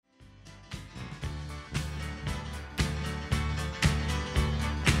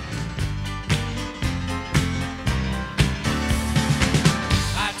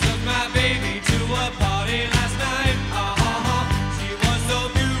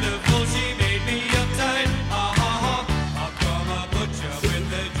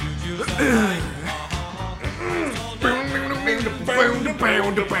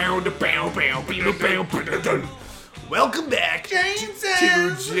Welcome back to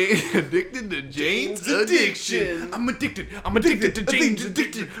Addicted to Jane's Addiction. I'm addicted to Jane's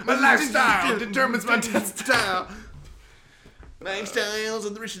Addiction. My lifestyle determines my style. Lifestyles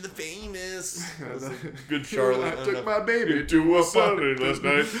of the rich and the famous. Good Charlotte. I took my baby to a party last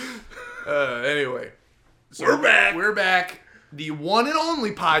night. Anyway, so We're back. The one and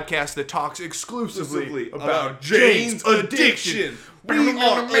only podcast that talks exclusively about Jane's addiction. We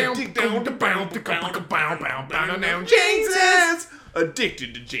are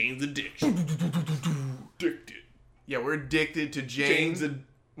addicted to Jane's addiction. Addicted. Yeah, we're addicted to Jane's.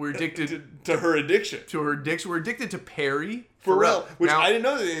 We're addicted to her addiction. to her addiction. We're addicted to Perry Farrell, which Now, I didn't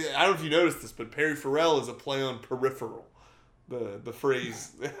know. I don't know if you noticed this, but Perry Farrell is a play on peripheral. The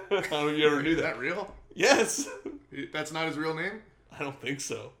phrase. I don't know if you ever knew Is that. that real? Yes. That's not his real name? I don't think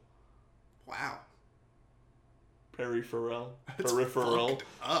so. Wow. Perry Farrell. That's Peripheral. fucked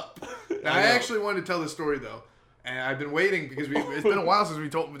up. I Now, I know. actually wanted to tell this story, though. And I've been waiting because it's been a while since we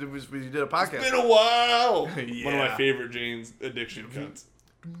did a podcast. It's been a while. Yeah. One of my favorite Jane's addiction cuts.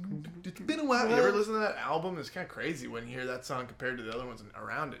 It's been a while. You ever listen to that album? It's kind of crazy when you hear that song compared to the other ones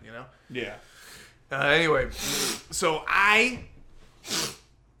around it, you know? Yeah. Anyway, so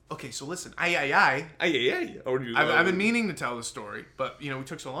okay, so listen. I've I've been meaning to tell the story, but, you know, we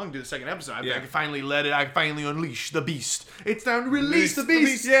took so long to do the second episode. I could finally I could finally unleash the beast. It's time to release the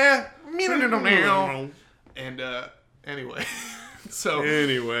beast. Yeah. And, anyway. So,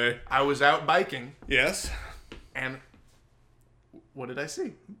 Anyway. I was out biking, Yes. and what did I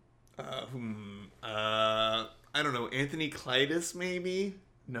see? I don't know. Anthony Clytus, maybe?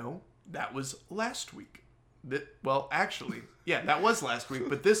 No, that was last week. Well, actually, yeah, that was last week,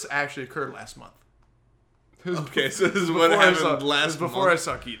 but this actually occurred last month. Okay, so this is what happened last month. Before I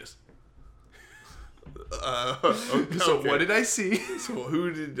saw Ketis. Okay. So what did I see? So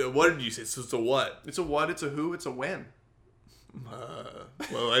what did you say? So what? It's a what, it's a who, it's a when.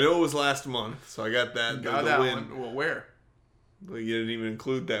 Well, I know it was last month, so I got that. Got the that win. one. Well, where? Well, you didn't even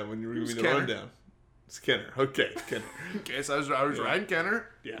include that when you were giving me the Kenner. rundown. It's Kenner. Okay, Kenner. Okay, so I was riding Kenner.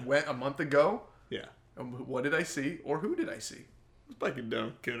 Yeah. Went a month ago. Yeah. What did I see, or who did I see? I was biking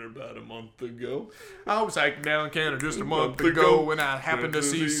down Kenner about a month ago. I was hiking down Kenner just a month ago when I happened to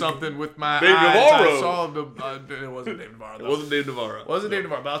see something with my Dave eyes. Navarro. I saw the. It wasn't Dave Navarro. It Though. wasn't Dave Navarro. It wasn't Dave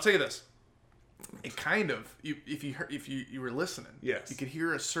Navarro, but I'll tell you this. It kind of, if you were listening, Yes. you could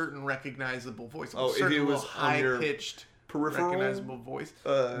hear a certain recognizable voice. Oh, a certain if it was little on your high-pitched, peripheral? recognizable voice.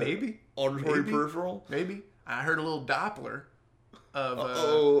 Maybe. Auditory Maybe. peripheral? Maybe. I heard a little Doppler of,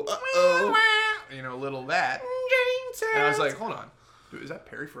 you know, a little that. And I was like, hold on. Dude, is that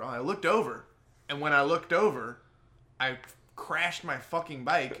Perry Farrell? I looked over, and when I looked over, I crashed my fucking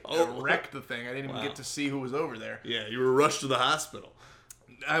bike and wrecked the thing. I didn't even get to see who was over there. Yeah, you were rushed to the hospital.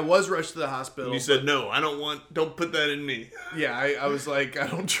 I was rushed to the hospital. And you said, no, don't put that in me. Yeah, I was like, I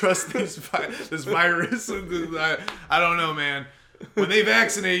don't trust this virus. I don't know, man. When they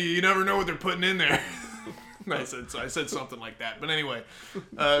vaccinate you, you never know what they're putting in there. I said something like that. But anyway,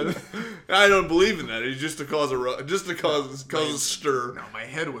 I don't believe in that. It's just to cause a stir. no, my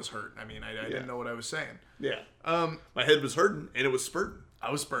head was hurt. I mean, I didn't know what I was saying. Yeah. My head was hurting, and it was spurting.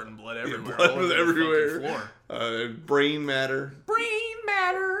 I was spurting blood everywhere. Blood all was over the everywhere. fucking floor. Brain matter. Brain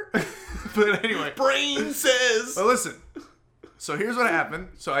matter. But anyway, Brain says. well, listen. So here's what happened.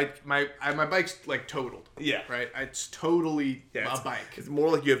 So my bike's like totaled. Yeah. Right. It's totally Yeah, a bike. It's more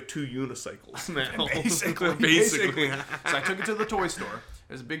like you have two unicycles now. Basically. So I took it to the toy store.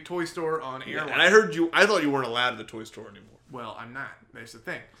 There's a big toy store on Airline. And I thought you weren't allowed at the toy store anymore. Well, I'm not. That's the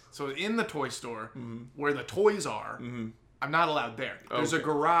thing. So in the toy store, where the toys are, I'm not allowed there. There's a Okay.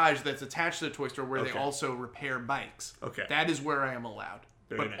 garage that's attached to the toy store where they Okay. also repair bikes. Okay. That is where I am allowed.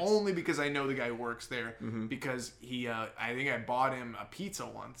 Very But nice. only because I know the guy who works there. Because he, I think I bought him a pizza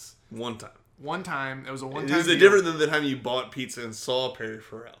once. One time. One time, it was a one-time Is it deal. different than the time you bought pizza and saw Perry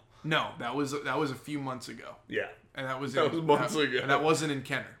Farrell? No, that was a few months ago. Yeah. And that was months ago. And that wasn't in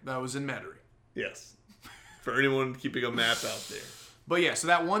Kenner. That was in Metairie. Yes. For anyone keeping a map out there. But yeah, so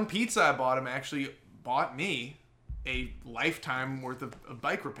that one pizza I bought him actually bought me a lifetime worth of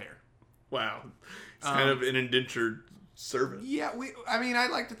bike repair. Wow. It's kind of an indentured servant. Yeah, I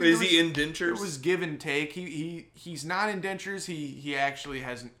like to think Is he indentures? It was give and take. He's not indentures. He actually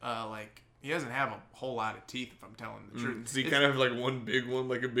hasn't he doesn't have a whole lot of teeth, if I'm telling the truth. Does he kind of have like one big one,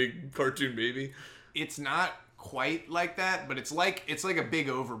 like a big cartoon baby? It's not quite like that, but it's like a big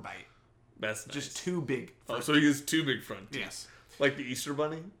overbite. That's nice. Just too big. Oh, so he has two big front teeth. Yes. Like the Easter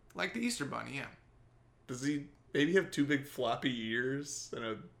Bunny? Like the Easter Bunny, yeah. Does he maybe have two big floppy ears?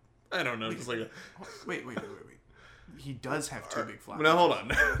 And I don't know, just like a... Wait. He does have two big floppy. Now hold on.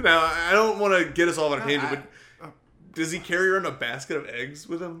 Now I don't want to get us all on a tangent, but I- does he carry around a basket of eggs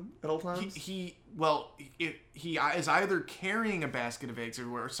with him at all times? He is either carrying a basket of eggs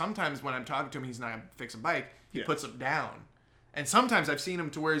everywhere, or sometimes when I'm talking to him, he's not fixing a bike. He puts them down, and sometimes I've seen him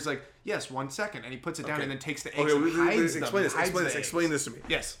to where he's like, "Yes, 1 second," and he puts it down and then takes the eggs and hides them. Explain this to me.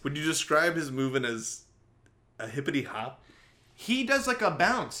 Yes. Would you describe his movement as a hippity hop? He does like a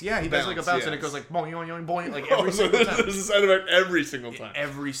bounce. Yeah, he does like a bounce, and it goes like boing, boing, boing, boing, like every so single time. there's a sound effect every single time.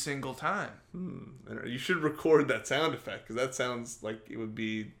 Every single time. You should record that sound effect because that sounds like it would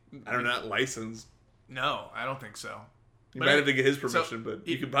be, I don't know, not licensed. No, I don't think so. You might have to get his permission, but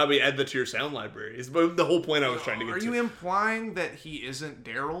you could probably add that to your sound library. It's the whole point I was trying to get to. Are you implying that he isn't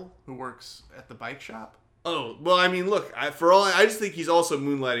Daryl, who works at the bike shop? Oh, well, I mean, look, I just think he's also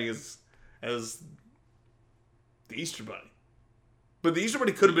moonlighting as the Easter Bunny. But the Easter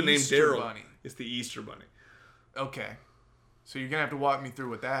Bunny could have been named Easter Daryl. Bunny. It's the Easter Bunny. Okay. So you're going to have to walk me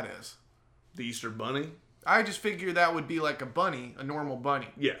through what that is. The Easter Bunny? I just figured that would be like a bunny, a normal bunny.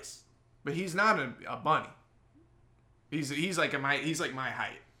 Yes. But he's not a bunny. He's like my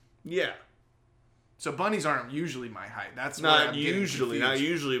height. Yeah. So bunnies aren't usually my height. That's not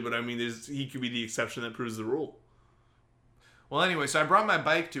usually, but I mean, he could be the exception that proves the rule. Well, anyway, so I brought my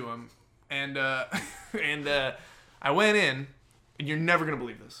bike to him, and I went in, and you're never gonna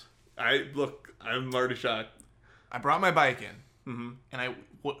believe this. I'm already shocked. I brought my bike in, and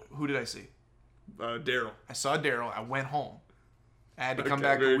who did I see? Daryl. I saw Daryl. I went home. I had to come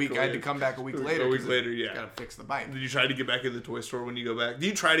back a week. Cool, I had to come back a week later. A week later, yeah. Got to fix the bike. Did you try to get back in the toy store when you go back? Did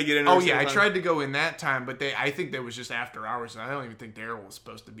you try to get in? Oh yeah, I tried to go in that time, but I think that was just after hours, and I don't even think Daryl was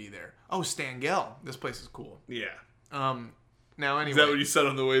supposed to be there. Oh, Stangel. This place is cool. Yeah. Now anyway. Is that what you said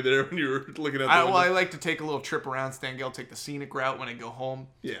on the way there when you were looking at? I like to take a little trip around Stangel, take the scenic route when I go home.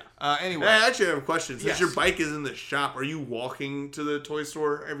 Yeah. Anyway. I actually have a question. Since your bike is in the shop, are you walking to the toy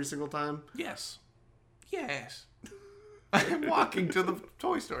store every single time? Yes. Yes. I'm walking to the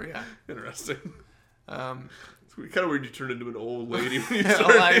toy store, yeah. Interesting. It's kind of weird you turned into an old lady when you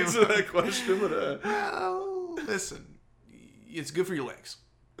started answering that question. But, well, listen, it's good for your legs.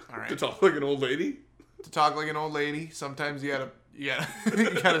 All right. To talk like an old lady? To talk like an old lady, sometimes you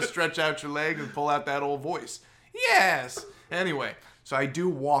gotta stretch out your leg and pull out that old voice. Yes. Anyway, so I do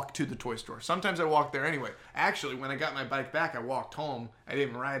walk to the toy store. Sometimes I walk there anyway. Actually, when I got my bike back, I walked home. I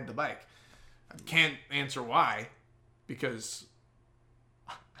didn't ride the bike. I can't answer why. Because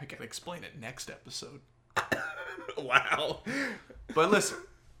I gotta explain it next episode. Wow. But listen,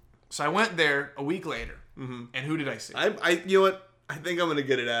 so I went there a week later, and who did I see? You know what? I think I'm gonna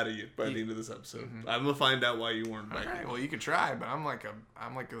get it out of you by the end of this episode. I'm gonna find out why you weren't biking. All right, well, you could try, but I'm like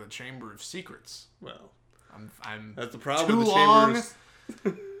the Chamber of Secrets. Well, I'm that's the problem. Too with the long. Chambers.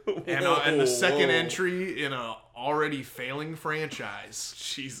 And the second entry in a already failing franchise.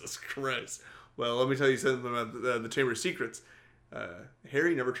 Jesus Christ. Well, let me tell you something about the Chamber of Secrets.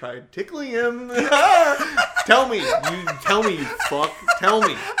 Harry never tried tickling him. Tell me, you fuck. Tell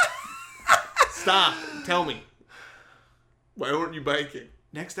me. Stop. Tell me. Why weren't you biking?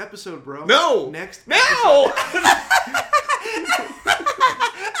 Next episode, bro. No. Next. No.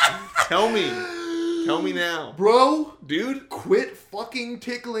 Tell me. Tell me now. Bro. Dude. Quit fucking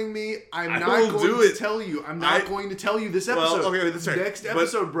tickling me. I'm not going to tell you. I'm not going to tell you this episode. Well, okay, that's right. Next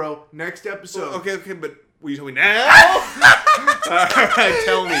episode, bro. Next episode. Well, okay, but will you tell me now? Alright,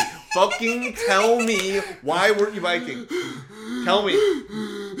 tell me. Fucking tell me. Why weren't you biking? Tell me.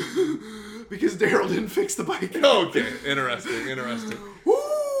 Because Daryl didn't fix the bike. Okay, interesting. Woo!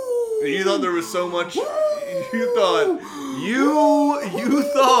 You thought there was so much. You thought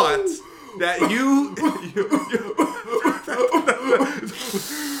that you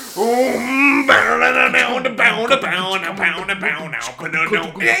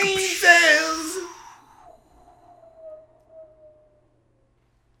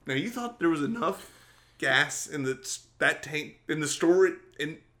Now you thought there was enough gas in that tank in the store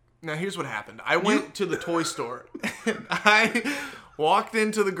in. Now here's what happened. I went to the toy store and I walked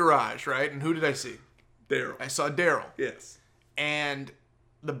into the garage, right? And who did I see? Daryl. I saw Daryl. Yes. And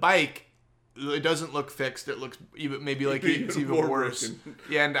the bike, it doesn't look fixed. It looks maybe like it's even worse. Broken.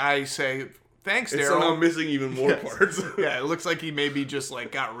 Yeah, and I say, thanks, Daryl. It's somehow missing even more parts. Yeah, it looks like he maybe just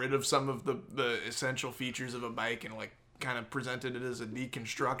like got rid of some of the essential features of a bike and like kind of presented it as a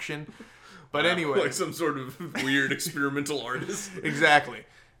deconstruction. But anyway. Like some sort of weird experimental artist. Exactly.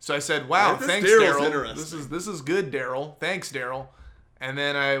 So I said, "Wow, thanks, Daryl. This is good, Daryl. Thanks, Daryl." And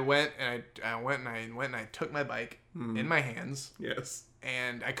then I went and I took my bike in my hands. Yes.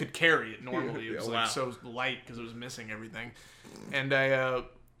 And I could carry it normally. It was so light because it was missing everything. And I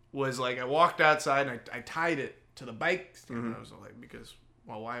walked outside and I tied it to the bike stand. And I was like, because,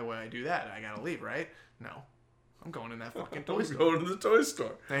 well, why would I do that? I gotta leave, right? No. I'm going in that fucking toy store. Going to the toy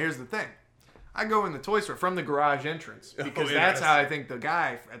store. Now, here's the thing. I go in the toy store from the garage entrance because that's how I think the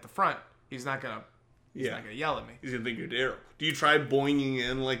guy at the front, he's not gonna yell at me. He's gonna think you're Daryl. Do you try boinging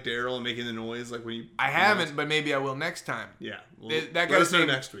in like Daryl and making the noise like when you? I haven't, but maybe I will next time. Yeah, That guy's name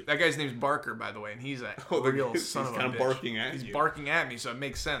next week. That guy's name's Barker, by the way, and he's a real son of a bitch. He's kind of barking at you. He's barking at me, so it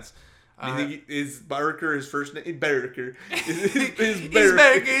makes sense. You think is Barker his first name? Barker. Is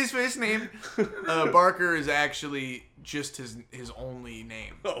Barker his first name? Barker is actually just his only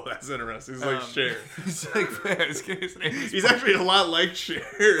name. Oh, that's interesting. He's like Cher. He's like, his name is He's Barker. actually a lot like Cher.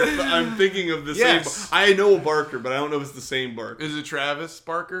 I'm thinking of the same. I know a Barker, but I don't know if it's the same Barker. Is it Travis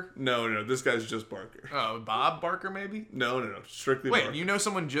Barker? No. This guy's just Barker. Oh, Bob Barker, maybe? No. Strictly Wait, Barker. you know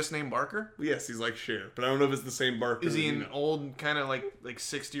someone just named Barker? Yes, he's like Cher, but I don't know if it's the same Barker. Is he an old, kind of like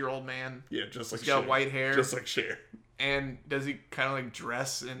 60-year-old man? Yeah, just like He's got Cher. white hair. Just like Cher. And does he kind of like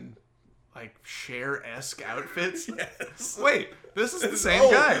dress in like Cher-esque outfits? Yes. Wait, this is the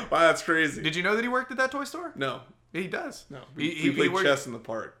same guy. Wow, that's crazy. Did you know that he worked at that toy store? No. He does. No. He played worked... chess in the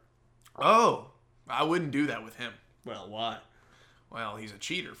park. Oh, I wouldn't do that with him. Well, why? Well, he's a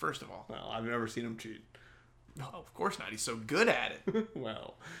cheater, first of all. Well, I've never seen him cheat. No, of course not. He's so good at it.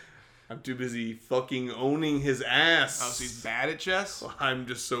 Well, I'm too busy fucking owning his ass. Oh, so he's bad at chess? Well, I'm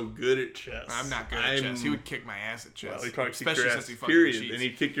just so good at chess. I'm not good at chess. He would kick my ass at chess. Well, he'd probably especially kick your since ass, he fucking period. cheats. And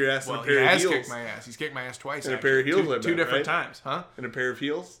he'd kick your ass in a Well, pair he of has heels. kicked my ass. He's kicked my ass twice. In a pair of heels, I bet, two different right? times, huh? In a pair of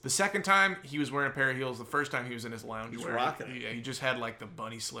heels? The second time, he was wearing a pair of heels. The first time, he was in his lounge. He was rocking it. Yeah, he just had like the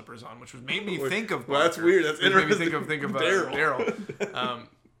bunny slippers on, which was made me think of. Well, that's Barker. weird. That's interesting. Made me think of Daryl.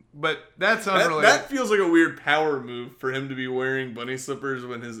 But that's unrelated. That feels like a weird power move for him to be wearing bunny slippers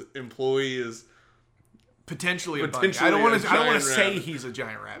when his employee is potentially a bunny. I don't want to say he's a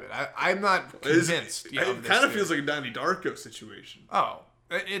giant rabbit. I'm not convinced. It kind of feels like a Donnie Darko situation. Oh,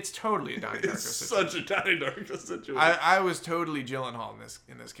 it's totally a Donnie Darko It's situation. such a Donnie Darko situation. I was totally Gyllenhaal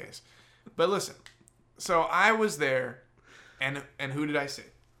in this case. But listen, so I was there, and who did I see?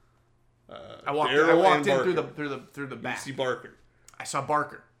 I walked in through the back. You see Barker. I saw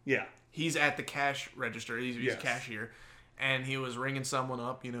Barker. Yeah. He's at the cash register. He's a cashier, and he was ringing someone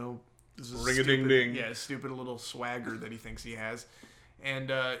up. You know, Ring-a-ding-ding. Yeah, stupid little swagger that he thinks he has,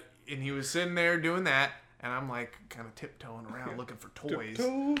 and he was sitting there doing that, and I'm like kind of tiptoeing around looking for toys.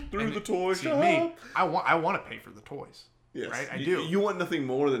 Tiptoe through the toy shop. Me, I want to pay for the toys. Yes. Right, I do. You want nothing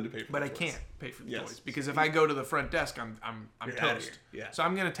more than to pay for But the I toys. can't pay for the toys because if I go to the front desk, I'm You're outta toast. here. Yeah. So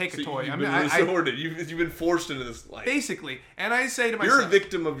I'm gonna take a toy. You've been resorted. You've been forced into this life. Basically, and I say to myself, you're a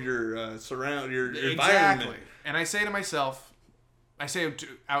victim of your your exactly. environment. And I say to myself, I say it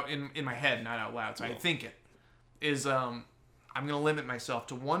out in my head, not out loud. So I think it is. I'm gonna limit myself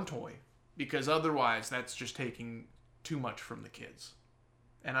to one toy because otherwise that's just taking too much from the kids.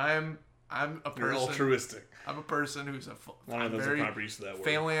 And I'm a person. You're altruistic. I'm a person who's One of those very proper use of that word.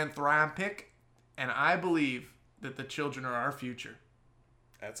 philanthropic, and I believe that the children are our future.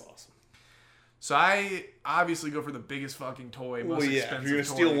 That's awesome. So I obviously go for the biggest fucking toy, most expensive if you're gonna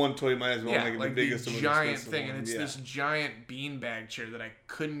toy. steal one toy, you might as well make it like the biggest the and most giant expensive thing, one. and it's this giant beanbag chair that I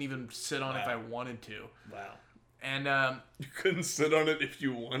couldn't even sit on if I wanted to. Wow. And you couldn't sit on it if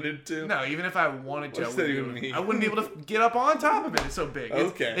you wanted to. no, even if I wanted to, What's that even mean? I wouldn't be able to get up on top of it. It's so big.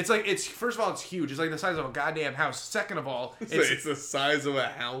 Okay. It's first of all, it's huge. It's like the size of a goddamn house. Second of all, It's the size of a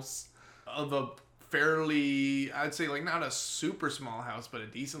house. Of a fairly, I'd say like not a super small house, but a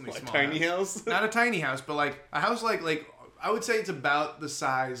decently small tiny house. Not a tiny house, but like a house like I would say it's about the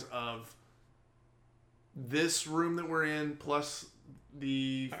size of this room that we're in plus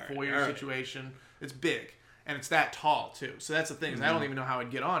the foyer situation. It's big. And it's that tall, too. So that's the thing. Is I don't even know how I'd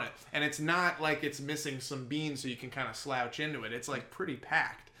get on it. And it's not like it's missing some beams so you can kind of slouch into it. It's like pretty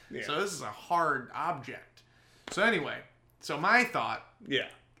packed. Yeah. So this is a hard object. So anyway, so my thought, Yeah.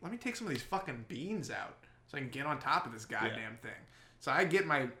 let me take some of these fucking beans out so I can get on top of this goddamn thing. So I get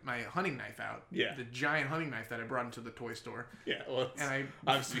my hunting knife out. Yeah. The giant hunting knife that I brought into the toy store. Yeah, well, And I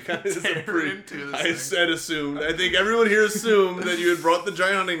obviously kind of into this I thing. said assumed. I think everyone here assumed that you had brought the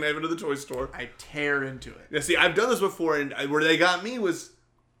giant hunting knife into the toy store. I tear into it. Yeah, see, I've done this before, and where they got me was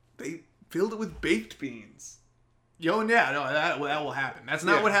they filled it with baked beans. Yo, yeah, no, that will happen. That's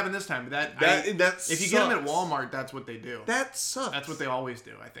not what happened this time. But That if you get them at sucks. Walmart, that's what they do. That sucks. That's what they always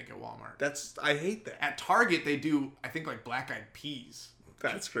do, I think, at Walmart. I hate that. At Target, they do, I think, like black-eyed peas.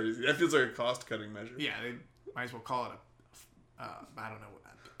 That's crazy. That feels like a cost-cutting measure. Yeah, they might as well call it I don't know.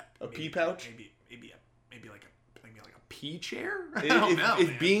 A pea pouch? Maybe like a pea chair? I don't know, If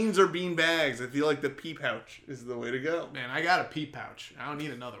man. beans are bean bags, I feel like the pea pouch is the way to go. Man, I got a pea pouch. I don't need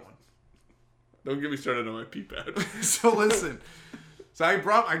another one. Don't get me started on my pee pouch. So listen. So I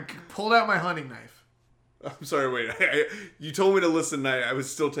pulled out my hunting knife. I'm sorry, wait. You told me to listen. I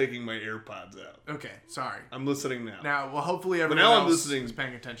was still taking my AirPods out. Okay, sorry. I'm listening now. Now, well, hopefully everyone now I'm else listening. is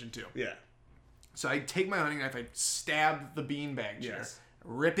paying attention too. Yeah. So I take my hunting knife, I stab the beanbag chair, Yes.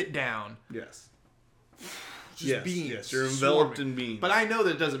 rip it down. Yes. Just beans. Yes, you're enveloped swarming. in beans. But I know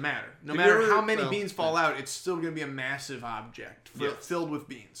that it doesn't matter. No Have matter you ever- how many well, beans fall out, it's still going to be a massive object Yes. filled with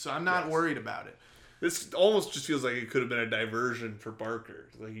beans. So I'm not Yes. worried about it. This almost just feels like it could have been a diversion for Barker.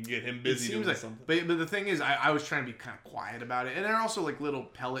 Like you get him busy doing something. But the thing is, I was trying to be kind of quiet about it. And they're also like little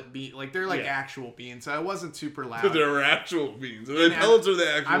pellet beans. Like they're like Yeah. actual beans. So I wasn't super loud. But there were actual beans. The pellets are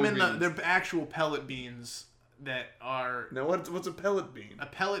the actual I'm in beans. they're actual pellet beans that are... Now, what's a pellet bean? A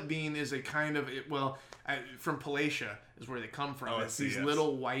pellet bean is a kind of... from Palatia is where they come from. Oh, I It's see, these yes.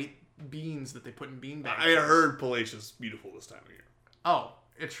 little white beans that they put in bean bags. I heard Palatia's beautiful this time of year. Oh,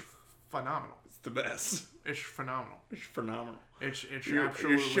 it's phenomenal. It's the best. It's phenomenal. It's phenomenal. It's You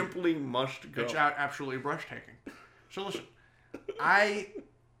absolutely... simply must go. It's absolutely breathtaking. So listen,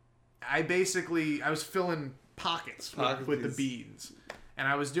 I basically... I was filling pockets with the beans. And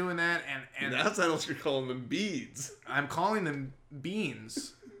I was doing that, and That's how you're calling them beads. I'm calling them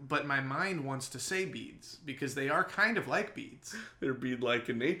beans, but my mind wants to say beads because they are kind of like beads. They're bead-like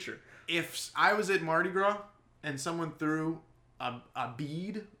in nature. If I was at Mardi Gras and someone threw a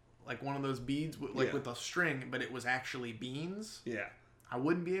bead, like one of those beads with a string, but it was actually beans, Yeah. I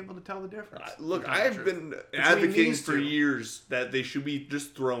wouldn't be able to tell the difference. Look, To tell the I've truth. been Between advocating these for two. years that they should be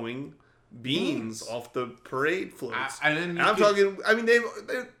just throwing beans off the parade floats. and I'm talking. I mean,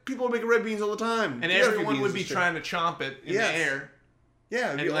 people are making red beans all the time. And You gotta feed everyone beans would be and shit. trying to chomp it in Yes. the air. Yeah,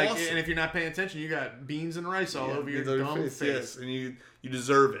 it'd And, be like, awesome. and if you're not paying attention, you got beans and rice all over your beans on dumb face. Yes, and you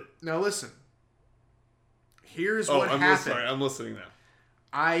deserve it. Now listen. Here's Oh, what I'm happened. sorry. I'm listening now.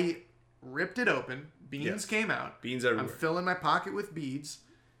 I ripped it open. Beans Yes. came out. Beans everywhere. I'm filling my pocket with beads.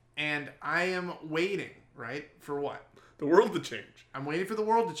 And I am waiting, right? For what? The world to change. I'm waiting for the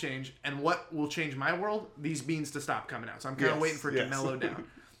world to change. And what will change my world? These beans to stop coming out. So I'm kind of Yes, waiting for it yes. to mellow down.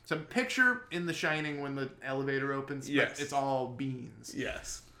 So picture in The Shining when the elevator opens. But Yes. it's all beans.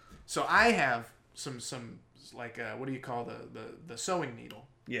 Yes. So I have some like, what do you call the sewing needle?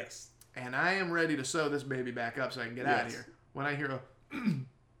 Yes. And I am ready to sew this baby back up so I can get out of Yes. here. When I hear a...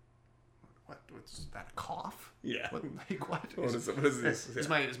 What's that, a cough? Yeah. What What is this? Is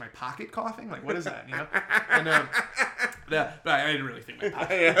my pocket coughing? Like, what is that? You know? And but I didn't really think my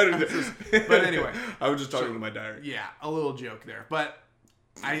pocket. But anyway, I was just talking to my diary. yeah, a little joke there. But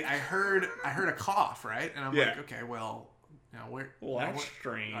I heard a cough, right? And I'm Yeah. like, okay, well, now where? Well, now that's where-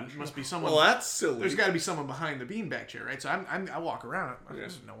 strange. must be someone. Well, that's silly. There's got to be someone behind the beanbag chair, right? So I walk around.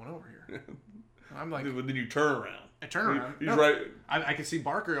 There's no one over here. I'm like, But then you turn around. I turn around. He's No, right. I can see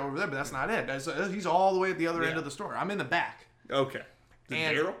Barker over there, but that's not it. He's all the way at the other end Yeah. of the store. I'm in the back. Okay. Is it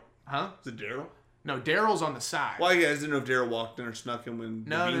And- Daryl? Huh? Is it Daryl? No, Daryl's on the side. Well, you guys didn't know if Daryl walked in or snuck in when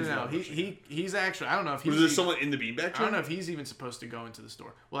No. the beans were pushing. He's actually. I don't know if he's. Was there even- someone in the beanbag I chair? don't know if he's even supposed to go into the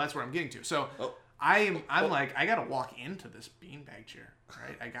store. Well, that's where I'm getting to. So Oh. I'm like, I gotta walk into this beanbag chair,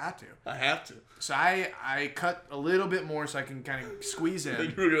 right? I got to. I have to. So I cut a little bit more so I can kind of squeeze Then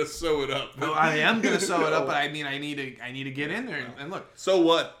in. you were gonna sew it up. Well, I am gonna sew it up, but I mean, I need to get in there and look. So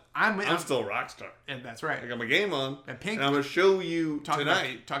what? I'm still a rock star. and that's right. I got my game on, And Pink- and I'm gonna show you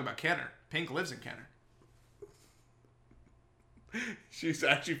tonight. Talk about Kenner. Pink lives in Kenner. She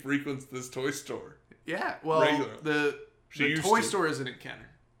actually frequents this toy store. Yeah. Well, Regularly. the used toy to. store isn't in Kenner.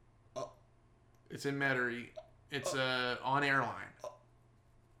 Oh. It's in Metairie. It's on Airline.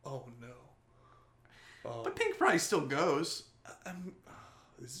 Oh no. Oh, But Pink probably still goes.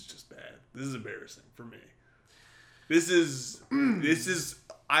 this is just bad. This is embarrassing for me. This is.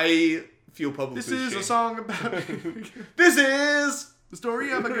 I feel publicly. This is a shamed. song about This is. the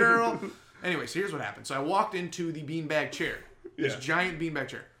story of a girl. Anyway, so here's what happened. So I walked into the beanbag chair. This Yeah. giant beanbag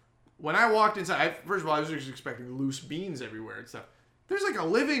chair. When I walked inside, first of all, I was just expecting loose beans everywhere and stuff. There's like a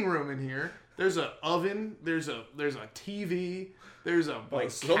living room in here. There's an oven. There's a TV. There's a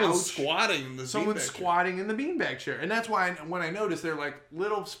Someone's couch. squatting in the Someone's beanbag chair. squatting in the beanbag chair. And that's why when I noticed there were like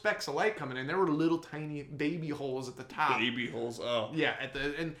little specks of light coming in, there were little tiny baby holes at the top. Baby holes. Oh. Yeah,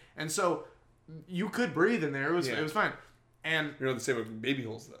 and so you could breathe in there. It was fine. And You're not the same with baby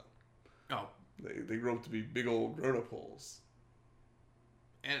holes though. oh, They grow up to be big old grown up holes.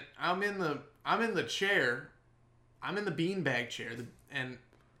 and I'm in the chair. I'm in the beanbag chair.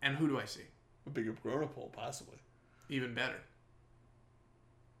 And who do I see? A bigger grown up hole, possibly. Even better.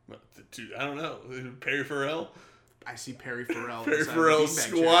 But I don't know. Perry Farrell. I see Perry Farrell. Perry inside the Farrell beanbag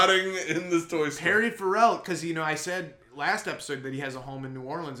chair. squatting in this toy store. Perry Farrell, because I said last episode that he has a home in New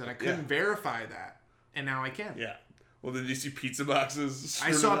Orleans, and I couldn't verify that, and now I can. Yeah. Well, did you see pizza boxes?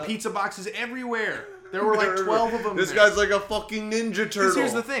 I saw pizza boxes everywhere. There were like 12 of them. This guy's like a fucking Ninja Turtle.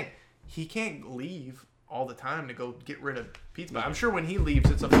 Here's the thing. He can't leave all the time to go get rid of pizza. I'm sure when he leaves,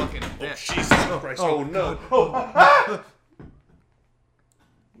 it's a fucking event. Jesus Christ. Oh, no. Well, I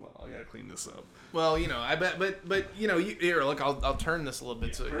gotta clean this up. Well, you know, I bet, but you know, here, look, I'll turn this a little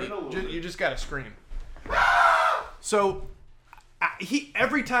bit, so you just gotta scream. So,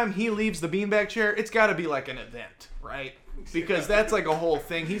 every time he leaves the beanbag chair, it's got to be like an event, right? Because that's like a whole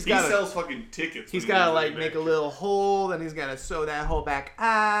thing. He sells fucking tickets. He's got to like make a little hole, then he's got to sew that hole back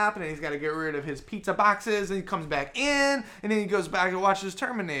up, and then he's got to get rid of his pizza boxes, and he comes back in, and then he goes back and watches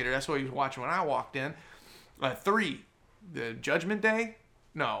Terminator. That's what he was watching when I walked in. 3, the Judgment Day.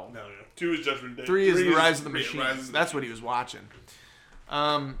 No. 2 is Judgment Day. 3 is the Rise of the Machines. That's what he was watching.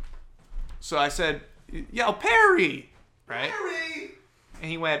 So I said, "Yo, Perry!" Right? Perry!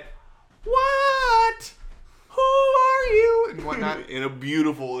 And he went, "What? Who are you?" And whatnot. In a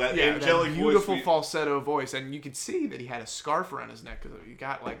beautiful, angelic beautiful voice. Falsetto voice. And you could see that he had a scarf around his neck because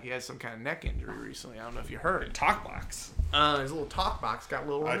he had some kind of neck injury recently. I don't know if you heard. Talk box. His little talk box got a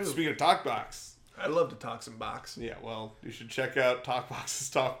little removed. Speaking of talk box. I'd love to talk some box. Yeah, well, you should check out Talkbox's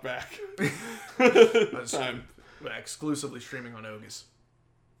Talk Back. Time. Exclusively streaming on Ogus.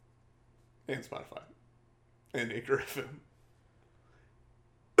 And Spotify. And Anchor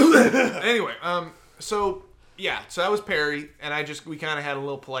FM. Anyway, so that was Perry, and we kind of had a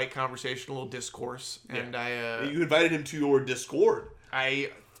little polite conversation, a little discourse, and you invited him to your Discord. I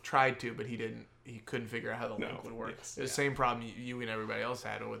tried to, but he didn't. He couldn't figure out how the link would work. Yes, the same problem you and everybody else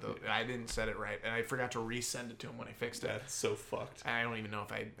had with it. I didn't set it right, and I forgot to resend it to him when I fixed it. That's so fucked. I don't even know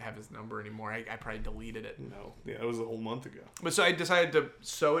if I have his number anymore. I probably deleted it. No, that was a whole month ago. But so I decided to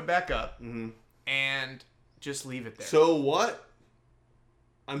sew it back up and just leave it there. So what?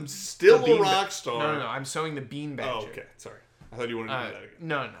 I'm still a rock star. No. I'm sewing the beanbag chair. Oh, okay. Sorry. I thought you wanted to do that again.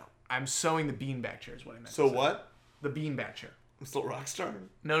 No. I'm sewing the beanbag chair is what I meant. So what? The beanbag chair. I'm still a rock star?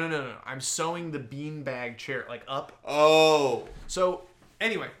 No. I'm sewing the beanbag chair, like up. Oh. So,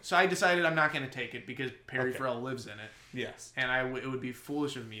 anyway, I decided I'm not going to take it because Perry Farrell lives in it. Yes. And it would be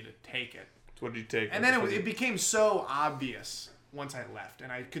foolish of me to take it. So what did you take? And then it became so obvious once I left.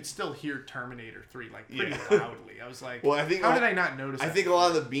 And I could still hear Terminator 3, like, pretty loudly. I was like, how did I not notice that? I think a lot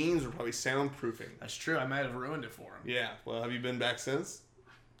of the beans were probably soundproofing. That's true. I might have ruined it for him. Yeah. Well, have you been back since?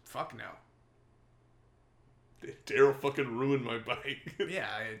 Fuck no. Daryl fucking ruined my bike. Yeah,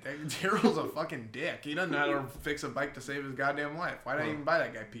 Daryl's a fucking dick. He doesn't know how to fix a bike to save his goddamn life. Why did I even buy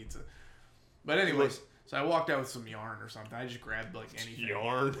that guy pizza? But anyways, so I walked out with some yarn or something. I just grabbed like anything.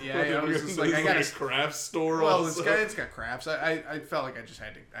 Yarn? Yeah, I was just like, I got a craft store. Well, it's got crafts. I felt like I just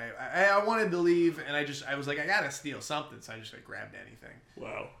had to. I wanted to leave, and I was like, I gotta steal something, so I just grabbed anything.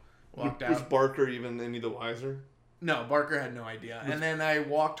 Wow. Walked out. Was Barker even any the wiser? No, Barker had no idea. And then I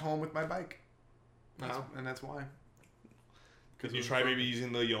walked home with my bike. And that's why. Could you try maybe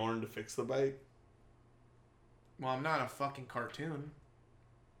using the yarn to fix the bike? Well, I'm not a fucking cartoon.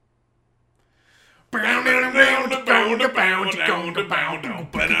 Jesus! I'm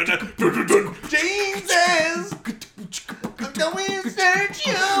going to search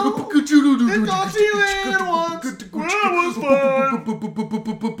you! It's all she ran once when I was fun!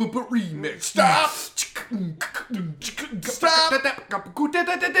 Remix. Stop!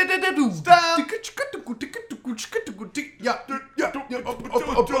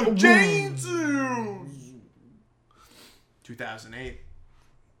 Jesus! 2008.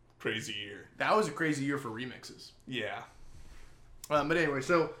 Crazy year. That was a crazy year for remixes. Yeah. But anyway,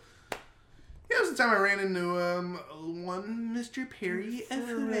 so it was the time I ran into one Mr. Perry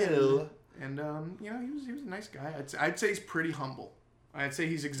Farrell, and he was a nice guy. I'd say he's pretty humble. I'd say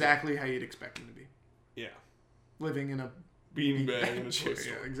he's exactly how you'd expect him to be. Yeah. Living in a beanbag chair.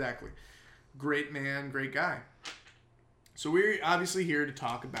 Yeah, exactly. Great man, great guy. So we're obviously here to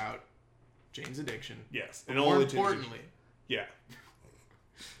talk about Jane's Addiction. Yes. And more importantly, yeah,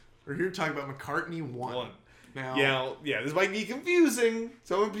 we're here to talk about McCartney 1. Now, yeah, this might be confusing.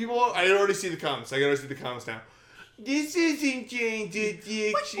 Some people, I already see the comments. I can already see the comments now. This isn't Jane's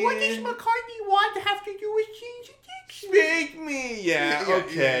Addiction. What does McCartney 1 have to do with Jane's Addiction? Make me. Yeah,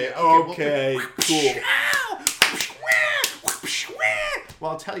 okay, cool.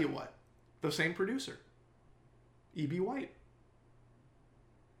 Well, I'll tell you what. The same producer. E.B. White.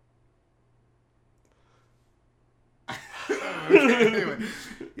 Anyway,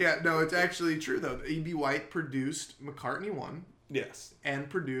 yeah, no, it's actually true though. E.B. White produced McCartney 1, Yes. and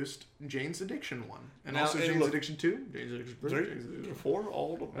produced Jane's Addiction 1. And Now, also and Jane's look- Addiction 2, Jane's Addiction 3, Jane's Addiction 4,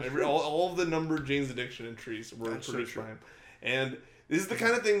 all of the numbered Jane's Addiction entries were That's so produced true. by him. And this is the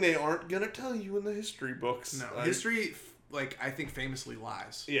kind of thing they aren't going to tell you in the history books. No, history, like, I think famously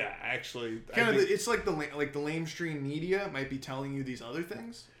lies. Yeah, actually. It's like the lamestream media might be telling you these other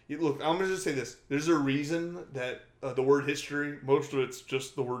things. Look, I'm going to just say this. There's a reason that the word history, most of it's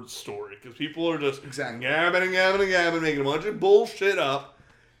just the word story. Because people are just Exactly. gabbing, making a bunch of bullshit up.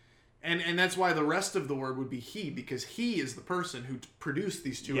 And that's why the rest of the word would be he, because he is the person who produced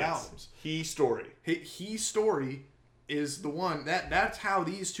these two albums. He story. He story is the one that's how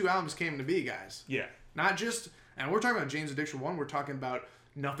these two albums came to be, guys. Yeah. Not just, and we're talking about Jane's Addiction 1, we're talking about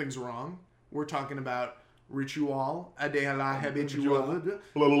Nothing's Wrong, we're talking about Ritual, Adehala Habitual,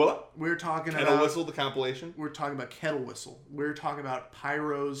 Blah, blah, blah. we're talking Kettle about Whistle, the compilation. we're talking about Kettle Whistle, we're talking about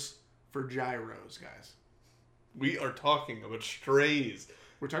Pyros for Gyros, guys. We are talking about Strays.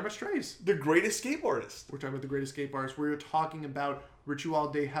 We're talking about Strays. The great escape artist. We're talking about the Great Escape Artist. We're talking about Ritual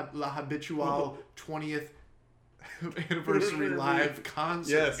de la Habitual 20th anniversary live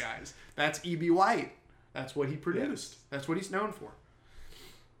concert, Yes. guys. That's E.B. White. That's what he produced. Yes. That's what he's known for.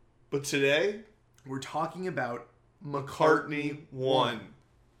 But today, We're talking about McCartney 1.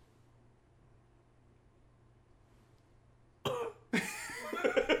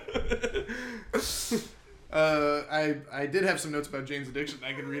 I did have some notes about Jane's Addiction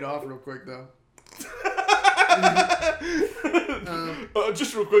I can read off real quick, though.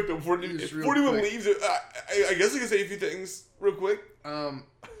 Just real quick, though, before Just real anyone quick. leaves, I guess I can say a few things real quick.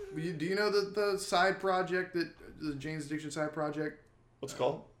 Do you know the side project, the Jane's Addiction side project? What's it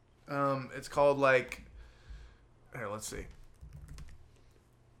called? It's called, like... Here, let's see.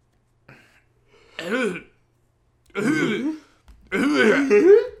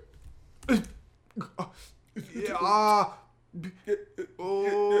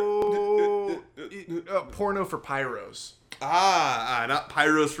 Porno for Pyros. Not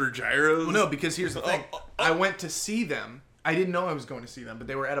Pyros for Gyros. Well, no, because here's the thing. I went to see them. I didn't know I was going to see them, but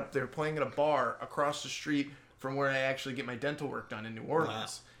they were playing at a bar across the street from where I actually get my dental work done in New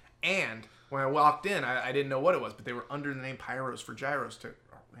Orleans. Wow. And when I walked in, I didn't know what it was, but they were under the name Pyros for Gyros to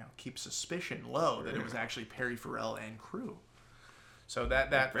keep suspicion low that it was actually Perry Farrell and crew. So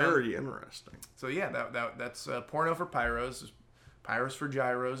that very interesting. So yeah, that's Porno for Pyros, Pyros for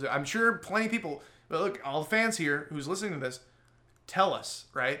Gyros. I'm sure plenty of people. But look, all the fans here who's listening to this, tell us,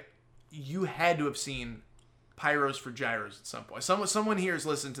 right? You had to have seen Pyros for Gyros at some point. Someone here has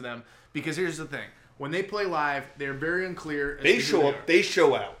listened to them, because here's the thing: when they play live, they're very unclear. They show up. They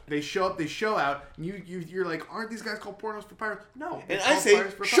show out. They show up. They show out. And you're like, aren't these guys called Pornos for Pyros? No. And I say,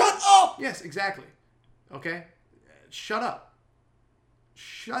 shut up. Yes, exactly. Okay, shut up.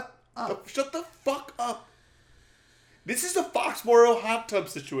 Shut up. Shut the fuck up. This is a Foxborough hot tub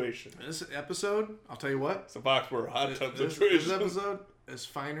situation. This episode, I'll tell you what. It's a Foxborough hot tub This situation. episode is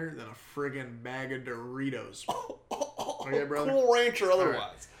finer than a friggin' bag of Doritos. Okay, brother? Cool Ranch or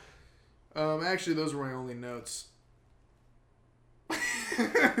otherwise. Actually, those were my only notes.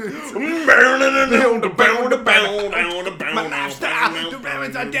 My lifestyle, the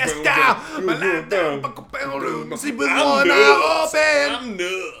balance on death style. My lifestyle, sleep with one eye open. I'm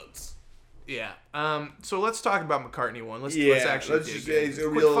nuts. Yeah. So let's talk about McCartney 1. Let's actually let's dig just in. say it's a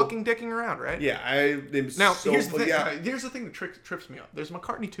Quit real fucking dicking around, right? Yeah, I am Now, so here's the thing. yeah. Here's the thing that trips me up. There's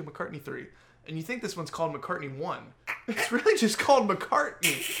McCartney 2, McCartney 3, and you think this one's called McCartney 1. It's really just called McCartney.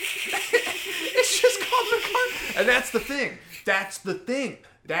 It's just called McCartney. And that's the thing. That's the thing.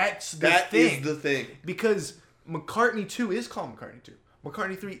 That is the thing. Because McCartney 2 is called McCartney 2.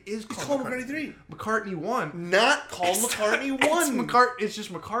 McCartney 3 is called McCartney 3. McCartney 1. Not called McCartney 1. It's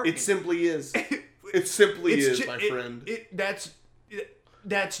just McCartney. It simply is. It simply is, my friend. That's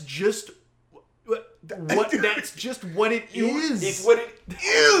just what that's just what it is. It's what it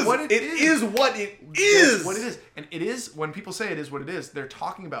is. What it is what it is. That's what it is. And it is, when people say it is what it is, they're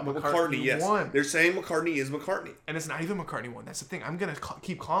talking about McCartney yes. 1. They're saying McCartney is McCartney. And it's not even McCartney 1. That's the thing. I'm going to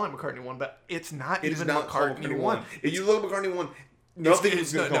keep calling it McCartney 1, but it's not It even is not called McCartney 1. If you look at McCartney 1,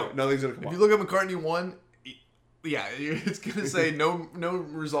 nothing's going to come up. Nothing's going to come If up. you look at McCartney 1, yeah, it's going to say no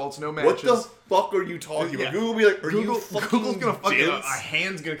results, no matches. What the fuck are you talking about? Yeah. Google will be like, you fucking Google's going to fucking, dibs? a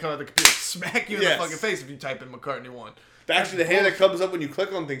hand's going to come out the computer, smack you in the Yes. fucking face if you type in McCartney 1. Actually, the hand that comes up when you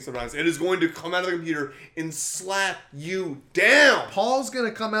click on things sometimes, it is going to come out of the computer and slap you down. Paul's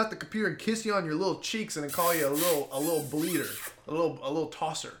gonna come out the computer and kiss you on your little cheeks and then call you a little bleeder, a little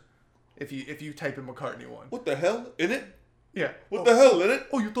tosser, if you type in McCartney 1. What the hell? In it? Yeah. What the hell, in it?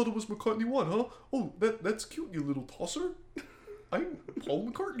 Oh, you thought it was McCartney 1, huh? Oh, that's cute, you little tosser. I'm Paul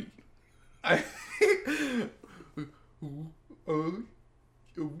McCartney. Get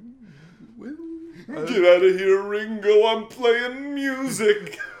out of here, Ringo. I'm playing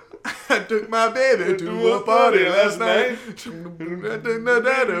music. I took my baby to a party last night.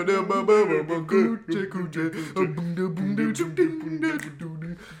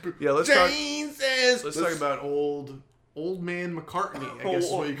 Yeah, let's talk about old man McCartney. I guess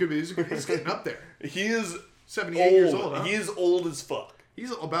is what you could be. He's getting up there. He is 78 years old. Huh? He is old as fuck.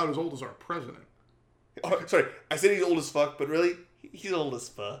 He's about as old as our president. Oh, sorry, I said he's old as fuck, but really, he's old as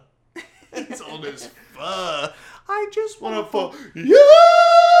fuck. He's old as fuck. I just want to fuck you.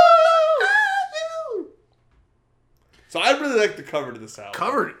 So I really like the cover to this album.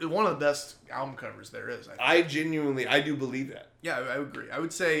 Cover, one of the best album covers there is. I do believe that. Yeah, I agree. I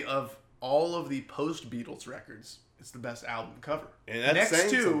would say of all of the post-Beatles records, it's the best album cover. And that's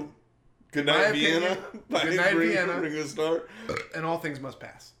next to Goodnight Vienna, Goodnight Vienna, Ringo Starr, and All Things Must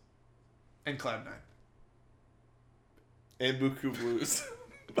Pass, and Cloud 9, and Buku Blues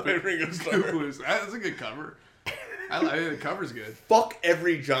by Ringo Starr. Blues. That's a good cover. I think the cover's good. Fuck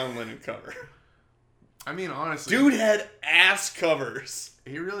every John Lennon cover. I mean, honestly, dude had ass covers.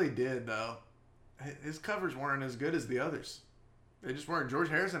 He really did, though. His covers weren't as good as the others. They just weren't. George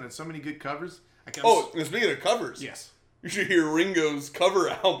Harrison had so many good covers. And speaking of covers, yes, you should hear Ringo's cover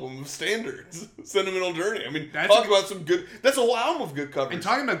album of standards, Sentimental Journey. I mean, talk about some good. That's a whole album of good covers. And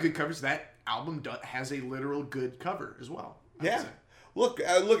talking about good covers, that album has a literal good cover as well. Yeah. Look,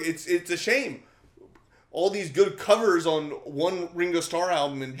 it's a shame. All these good covers on one Ringo Starr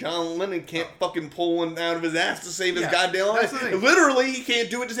album, and John Lennon can't fucking pull one out of his ass to save his goddamn life. Literally, he can't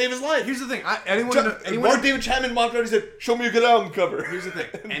do it to save his life. Here's the thing. Mark David Chapman walked out and said, "Show me a good album cover." Here's the thing.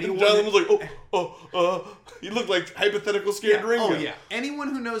 And John Lennon was like, he looked like hypothetical scared Ringo. Oh yeah.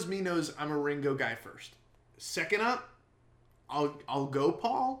 Anyone who knows me knows I'm a Ringo guy first. Second up, I'll go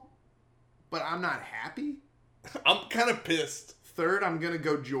Paul, but I'm not happy. I'm kind of pissed. Third, I'm gonna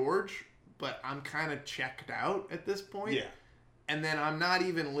go George. But I'm kind of checked out at this point. Yeah. And then I'm not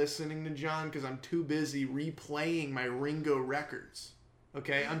even listening to John because I'm too busy replaying my Ringo records.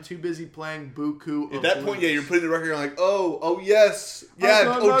 Okay? I'm too busy playing Buku. At that point, you're putting the record on like, oh, yes. Yeah,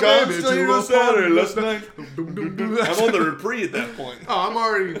 John's still here on Saturday last night. I'm on the reprieve at that point. Oh, I'm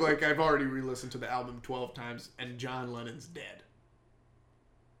already, I've already re-listened to the album 12 times, and John Lennon's dead.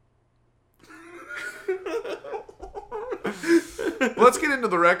 Let's get into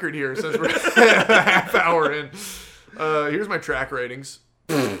the record here since we're a half hour in. Here's my track ratings.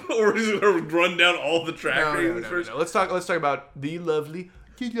 We're just gonna run down all the track ratings first. No. Let's talk about the lovely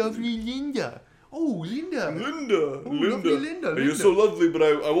Linda. Oh, Linda. Linda. Lovely Linda. You're so lovely, but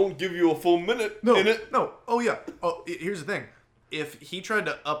I won't give you a full minute in it. No. Oh yeah. Oh, here's the thing. If he tried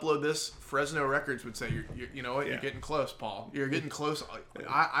to upload this, Fresno Records would say, you know what, you're getting close, Paul. You're getting close.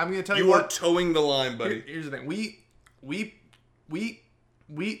 I'm going to tell you what. You are towing the line, buddy. Here's the thing. We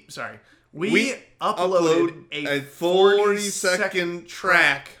uploaded a 40-second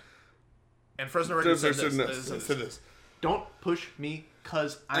track. And Fresno Records said this. Don't push me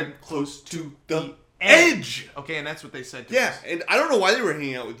because I'm close to the edge. Okay, and that's what they said to us. Yeah, and I don't know why they were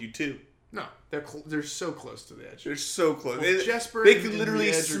hanging out with you, too. No, they're so close to the edge. They're so close. Well, Jesper they can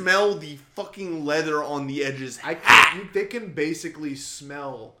literally smell the fucking leather on the edges. They can basically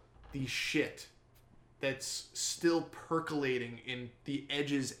smell the shit that's still percolating in the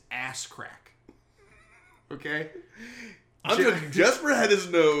edge's ass crack. Okay? Jesper had his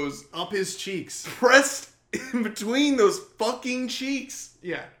nose up his cheeks, pressed in between those fucking cheeks.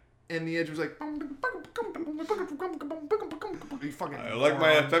 Yeah. And the edge was like... I like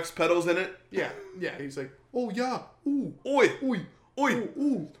my effects pedals in it. Yeah. He's like, oh yeah, ooh, oi, oi, oi,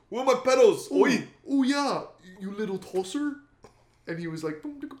 ooh, where are my pedals? Ooh, oi, oh yeah, you little tosser. And he was like,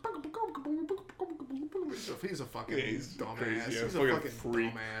 he's a fucking dumbass. Crazy, he's a fucking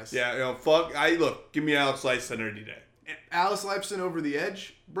freak. Dumbass. Yeah, give me Alex Lifeson any day. Alice Lifeson over the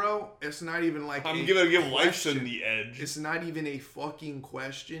edge, bro. It's not even like I'm gonna give Lifeson the edge. It's not even a fucking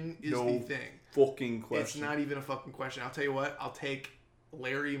question. Is the thing fucking question? It's not even a fucking question. I'll tell you what. I'll take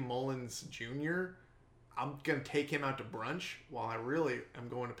Larry Mullins Jr. I'm gonna take him out to brunch while I really am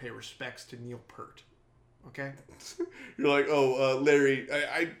going to pay respects to Neil Peart. Okay. You're like, Larry,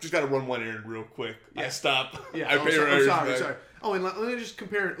 I just gotta run one errand real quick. Yeah. I stop. Yeah. I pay sorry. Oh, and let me just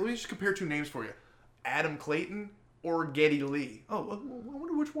compare two names for you: Adam Clayton or Geddy Lee. Oh, I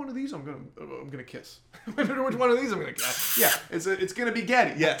wonder which one of these I'm gonna kiss. I wonder which one of these I'm gonna kiss. Yeah, it's gonna be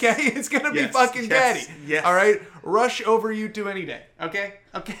Geddy. Yes. Okay, it's gonna be fucking Geddy. Yes. All right, rush over you two any day. Okay,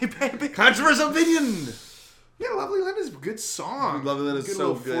 baby. Controversial opinion. Yeah, Lovely Linda's a good song. Lovely Linda's good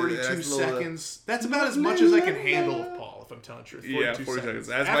so little good. 42 seconds. That's about as much as I can handle of Paul, if I'm telling the truth. 42 seconds.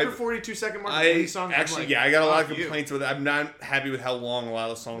 After 42 second mark, any song, actually, like, I got a lot of complaints with it. I'm not happy with how long a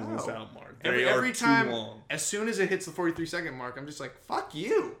lot of songs in this album are. Every time, too long. As soon as it hits the 43 second mark, I'm just like, fuck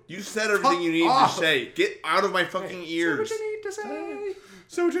you. You said everything you needed to say. Get out of my fucking ears. Say what you need to say.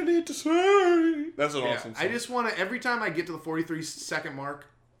 Say what you need to say. That's an awesome song. I just want to, every time I get to the 43 second mark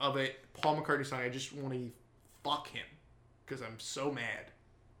of a Paul McCartney song, I just want to fuck him. Because I'm so mad.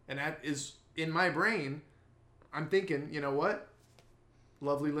 And that is, in my brain, I'm thinking, you know what?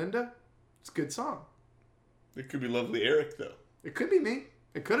 Lovely Linda, it's a good song. It could be Lovely Eric, though. It could be me.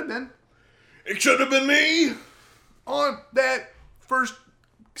 It could have been. It should have been me! On that first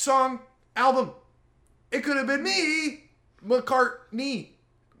song album. It could have been me. McCartney.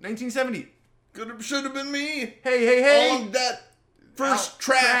 1970. Should have been me. Hey. On that first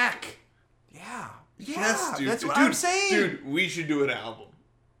track. Yeah. Yes, dude. That's what I'm saying. Dude, we should do an album.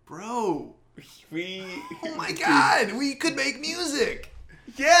 Bro. Oh my God. We could make music.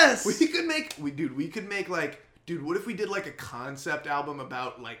 Yes. We could make like, dude, what if we did like a concept album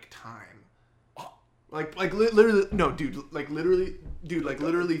about like time? Like literally, no, dude, like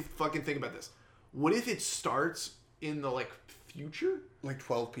literally fucking think about this. What if it starts in the like future? Like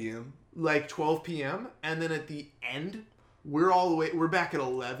 12 p.m.? Like 12 p.m. and then at the end, we're back at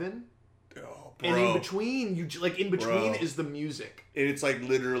 11. Oh, bro. And in between, is the music. And it's like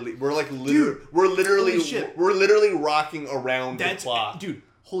literally, we're holy shit. rocking around the clock. Dude,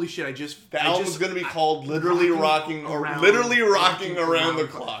 holy shit, The album's gonna be called Literally Rocking Around the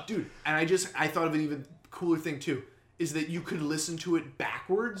Clock. Dude, and I thought of an even cooler thing too, is that you could listen to it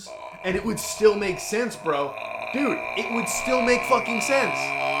backwards, and it would still make sense, bro. Dude, it would still make fucking sense.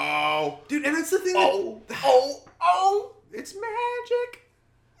 Oh. Dude, and that's the thing it's magic.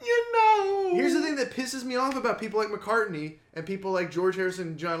 You know. Here's the thing that pisses me off about people like McCartney and people like George Harrison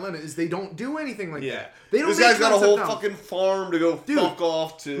and John Lennon is they don't do anything like that. They don't. This guy's got a whole fucking farm to go fuck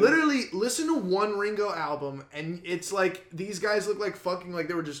off to. Literally, listen to one Ringo album, and it's like these guys look like fucking like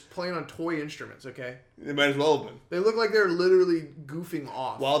they were just playing on toy instruments. Okay, they might as well have been. They look like they're literally goofing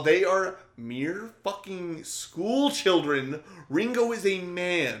off. While they are mere fucking school children, Ringo is a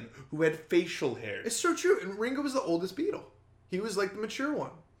man who had facial hair. It's so true. And Ringo was the oldest Beatle. He was like the mature one.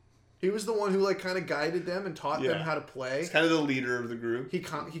 He was the one who like kind of guided them and taught them how to play. He's kind of the leader of the group. He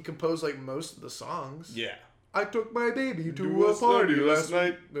composed like most of the songs. Yeah. I took my baby to a party last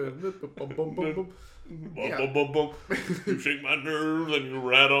night. You shake my nerves and you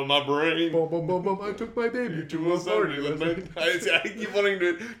rattle my brain. I took my baby to a party last night. I keep wanting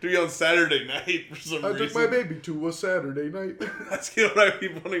to be on Saturday night for some reason. I took my baby to a Saturday night. That's what I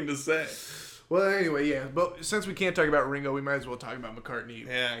keep wanting to say. Well, anyway, yeah. But since we can't talk about Ringo, we might as well talk about McCartney.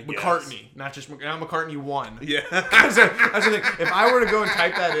 Yeah, McCartney, not McCartney 1. Yeah. That's the thing. If I were to go and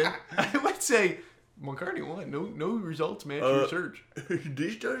type that in, I would say McCartney 1. No results match your search.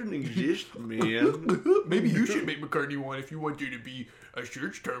 This doesn't exist, man. Maybe you should make McCartney 1 if you want there to be a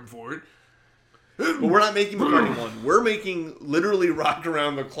search term for it. But we're not making McCartney 1. We're making Literally Rock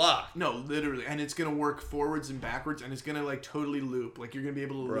Around the Clock. No, literally. And it's going to work forwards and backwards, and it's going to, like, totally loop. Like, you're going to be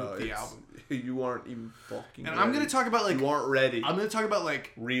able to loop the album. You aren't even fucking And ready. I'm going to talk about, like... You aren't ready. I'm going to talk about,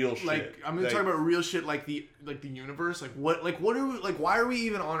 like... real shit. Like, I'm going to talk about real shit, like the universe. What are we... Like, why are we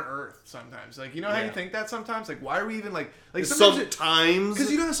even on Earth sometimes? Like, you know how you think that sometimes? Like, why are we even, like... Sometimes... Because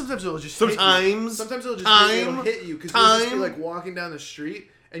you know how sometimes it'll just Sometimes... hit you. Sometimes it'll just it'll hit you. Because you'll just be, like, walking down the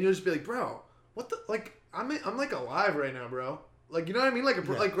street, and you'll just be like, bro, what the... Like... I'm like alive right now, bro. Like, you know what I mean? Like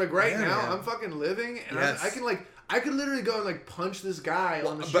right now, I'm fucking living, and I could literally go and like punch this guy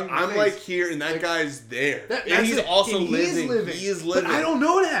on the street. But I'm like here, and that guy's there, and he's also living. He is living. But I don't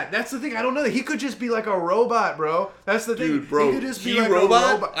know that. That's the thing. I don't know that. He could just be like a robot, bro. That's the thing. Dude, bro. He could just be like robot?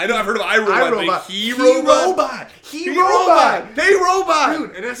 a robot. I know. I've heard of iRobot. He robot. They robot.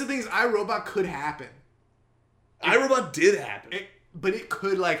 Dude, and that's the thing is, iRobot could happen. iRobot did happen. But it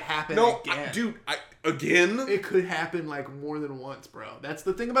could like happen again. Dude, again? It could happen like more than once, bro. That's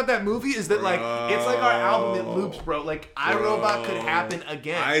the thing about that movie is that like it's like our album it loops, bro. Like iRobot could happen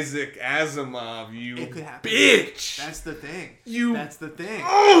again. Isaac Asimov, you it could happen bitch. Again. That's the thing. That's the thing.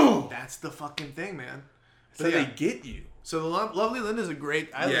 Oh! That's the fucking thing, man. So they get you. So the Lovely Linda is a great.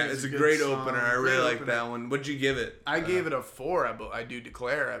 It's a great opener. I really like that one. What'd you give it? I gave it a 4. I do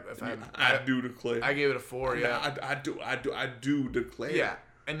declare. I do declare. I gave it a 4. Yeah, I do declare. Yeah,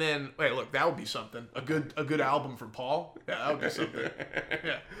 and then wait, look, that would be something. A good album from Paul. Yeah, that would be something.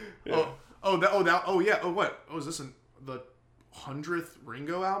 Yeah. What? Oh, is this the 100th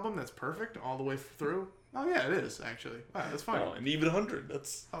Ringo album? That's perfect all the way through. Oh yeah, it is actually. Wow, that's fine. Oh, and even 100.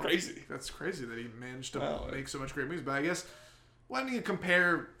 That's crazy. That's crazy that he managed to make so much great music. But I guess when you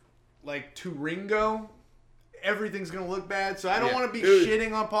compare like to Ringo, everything's gonna look bad. So I don't want to be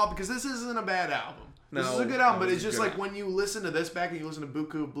shitting on Paul because this isn't a bad album. This is a good album, but it's just like when you listen to this back and you listen to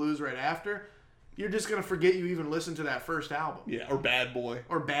Buku of Blues right after, you're just gonna forget you even listened to that first album. Yeah, or Bad Boy.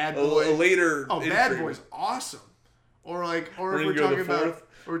 Or Bad Boy. Later. Oh, Bad Boy's awesome. Or if we're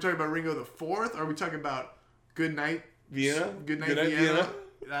talking about Ringo the Fourth, are we talking about Good Night Vienna? Good Night Vienna?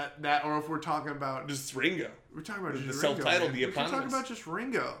 That, or if we're talking about just Ringo. We're talking about just the Ringo. Self-titled, The eponymous. We're talking about just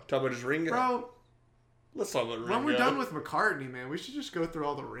Ringo. Talk about just Ringo, bro. Let's talk about Ringo. When we're done with McCartney, man, we should just go through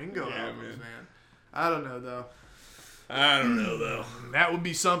all the Ringo albums, man. I don't know though. That would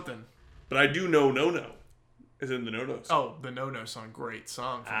be something. But I do know No No. Is in the No No song. Oh, the No No song, great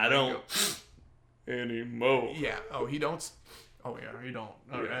song. I Ringo. Don't anymore. Yeah. Oh, he don't. Oh yeah, he don't.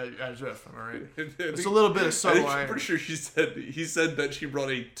 Yeah. As if, all right. It's a little bit of subtle. I'm pretty sure he said that she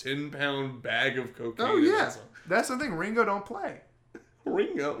brought a 10-pound bag of cocaine. Oh yeah, that's the thing. Ringo don't play.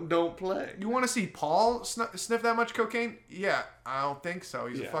 Ringo don't play. You want to see Paul sniff that much cocaine? Yeah, I don't think so.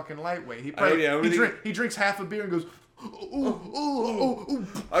 He's a fucking lightweight. He drinks half a beer and goes, oh,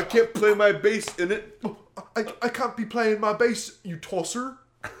 I can't play my bass in it. I can't be playing my bass, you tosser.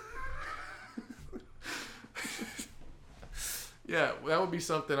 Yeah, that would be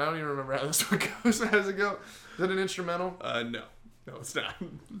something. I don't even remember how this one goes. How does it go? Is it an instrumental? No, it's not.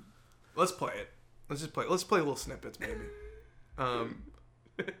 Let's play it. Let's just play. Let's play little snippets, maybe. How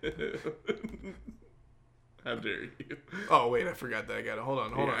dare you? Oh wait, I forgot that. I got it. Hold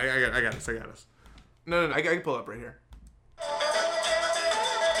on. I got this. No. I can pull it up right here.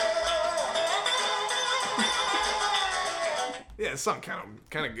 Yeah, it song kind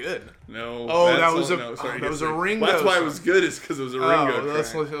of good. No. Oh, that was a Ringo. That's why it was good. Is because it was a Ringo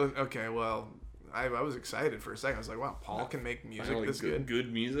track. Okay, well, I was excited for a second. I was like, wow, Paul can make music this good.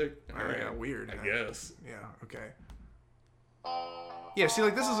 Good music. All right. Yeah, weird. I guess. Yeah. Okay. Yeah. See,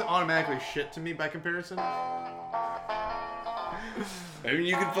 like this is automatically shit to me by comparison. I mean,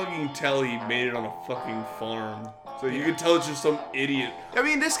 you can fucking tell he made it on a fucking farm. So you can tell it's just some idiot. I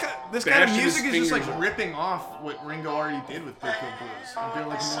mean, this kind of music is just like ripping off what Ringo already did with Buku Blues. And doing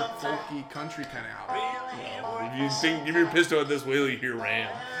like a more folky country kind of album. If you're pissed about this, wait till you hear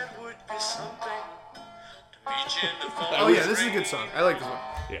Ram. Oh yeah, this is a good song. I like this one.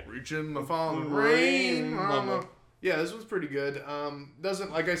 Yeah. Reaching the falling rain, mama. Yeah, this one's pretty good.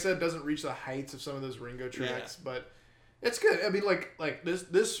 Doesn't, like I said, doesn't reach the heights of some of those Ringo tracks, but it's good. I mean, like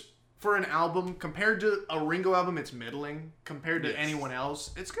this for an album compared to a Ringo album, it's middling. Compared to anyone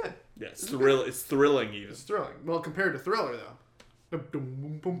else, it's good. Yeah, it's thrilling even. It's thrilling. Well, compared to Thriller though. That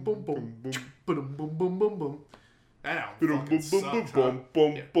album fucking sucks, huh?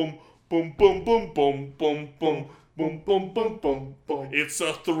 It's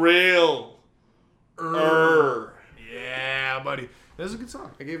a thrill. Yeah, buddy. This is a good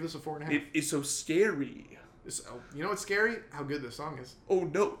song. I gave this a 4.5. It's so scary. You know what's scary? How good this song is. Oh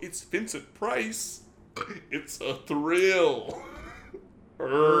no, it's Vincent Price. It's a thrill.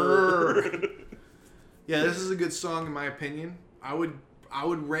 Yeah, this is a good song in my opinion. I would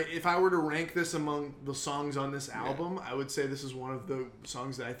if I were to rank this among the songs on this album, I would say this is one of the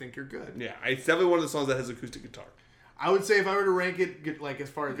songs that I think are good. Yeah, it's definitely one of the songs that has acoustic guitar. I would say if I were to rank it, like as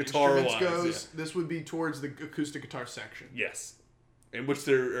far as guitar instruments goes, this would be towards the acoustic guitar section. Yes, in which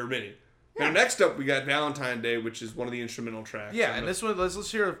there are many. Yeah. Now next up, we got Valentine Day, which is one of the instrumental tracks. Yeah, and this one,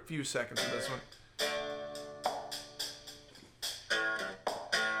 let's hear a few seconds of this one.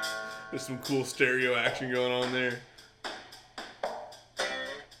 There's some cool stereo action going on there.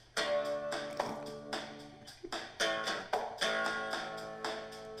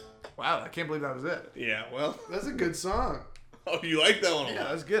 Wow, I can't believe that was it. Yeah, well, that's a good song. Oh, you like that one a lot? Yeah,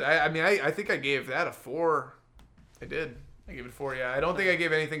 that's good. I mean, I think I gave that a 4. I did. I gave it a 4. Yeah, I don't think I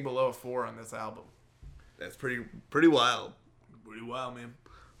gave anything below a 4 on this album. That's pretty wild. Pretty wild, man.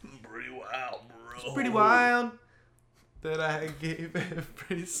 Pretty wild, bro. It's pretty wild that I gave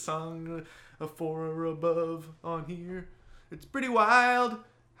every song a 4 or above on here. It's pretty wild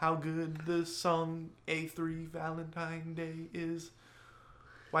how good the song A3 Valentine Day is.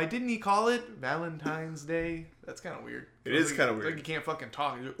 Why didn't he call it Valentine's Day? That's kind of weird. It is kind of weird. Like you can't fucking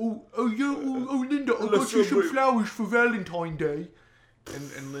talk. Like, Linda, I got you some flowers for Valentine's Day.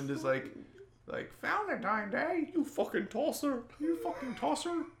 And Linda's like Valentine's Day? You fucking tosser. You fucking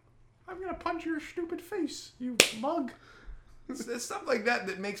tosser. I'm gonna punch your stupid face, you mug. It's stuff like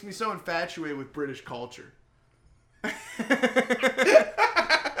that makes me so infatuated with British culture.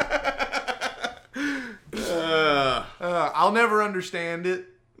 I'll never understand it.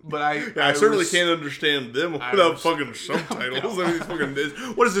 But I certainly can't understand them without fucking subtitles. I mean,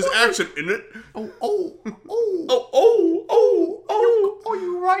 what is this accent in it? Oh,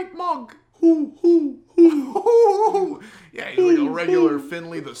 you right, Mug. Who? Yeah, he's like a regular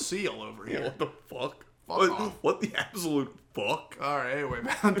Finley the Seal over here. What the fuck? Off. What the absolute fuck? All right, anyway,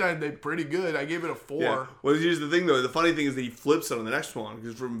 Valentine's Day, pretty good. I gave it a 4. Yeah. Well, here's the thing, though. The funny thing is that he flips it on the next one,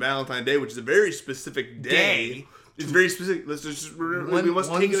 because from Valentine's Day, which is a very specific day. It's very specific. Let's just we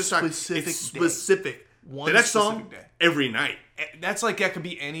must take it aside. It's specific. The next song, day. Every night. That's like, that could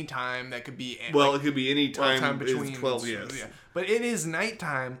be any time. That could be well, it could be any time between 12. Yes. Yeah. But it is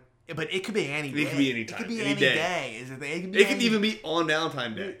nighttime. But it could be any day. It could be any time. It could be any day. It could even be on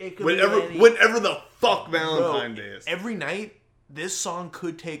Valentine's Day. Whenever the fuck Valentine's Day is. Every night, this song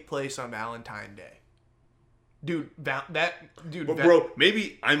could take place on Valentine's Day. Dude, bro,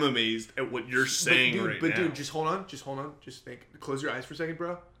 maybe I'm amazed at what you're saying now. But dude, just hold on. Just think. Close your eyes for a second,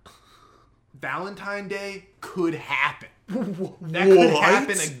 bro. Valentine's Day could happen. That could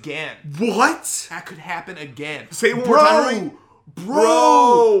happen again. What? That could happen again. Say it one more time.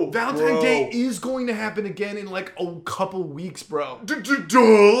 Bro, Valentine's Day is going to happen again in like a couple weeks, bro.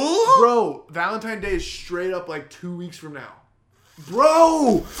 Bro, Valentine's Day is straight up like 2 weeks from now.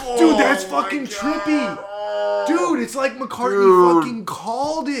 Bro, dude, that's fucking trippy. Dude, it's like McCartney fucking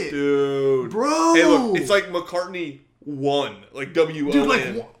called it. Dude. Bro. Hey, look, it's like McCartney won. Like W-O-N. Dude,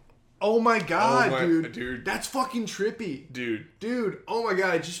 like, oh my God, dude. That's fucking trippy. Dude, oh my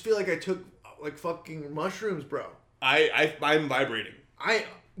God, I just feel like I took like fucking mushrooms, bro. I'm vibrating.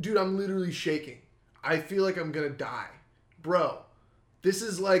 Dude, I'm literally shaking. I feel like I'm gonna die. Bro, this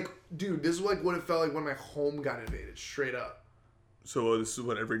is like what it felt like when my home got invaded, straight up. So this is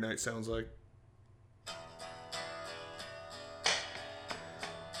what every night sounds like?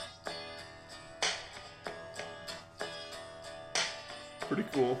 Pretty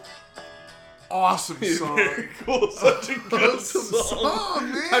cool. Awesome song. Very cool. Such a good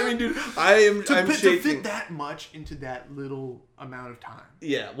song, man. I mean, dude, I'm shaking. To fit that much into that little amount of time.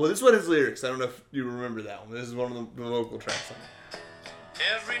 Yeah, well, this one has lyrics. I don't know if you remember that one. This is one of the vocal tracks on it.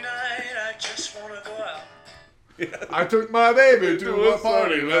 Every night I just want to go out. Yeah. I took my baby to a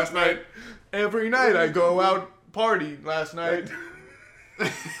party last night. Every night I go out party last night.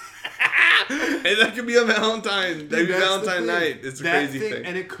 Hey, that could be a Valentine. Maybe Valentine night. It's a crazy thing.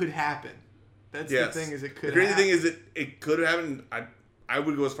 And it could happen. That's the thing, is it could happen. The crazy thing is that it could have happened. I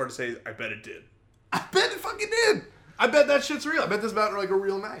would go as far to say I bet it did. I bet it fucking did. I bet that shit's real. I bet this is about like a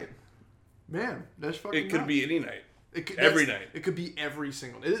real night. Man, that's fucking It could nuts. be any night. Every night. It could be every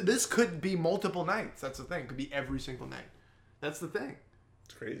single night. This could be multiple nights. That's the thing. It could be every single night. That's the thing.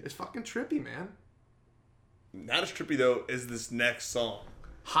 It's crazy. It's fucking trippy, man. Not as trippy, though, as this next song.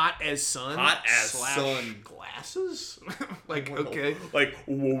 Hot as sun. Sun. Glasses? Like, okay. Like,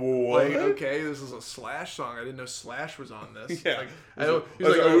 what? Like, okay, this is a Slash song. I didn't know Slash was on this. Yeah. Like, I don't, he's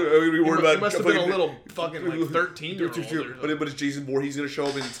like, he must have been a little fucking like 13-year-old. But it's Jason Voorhees going to show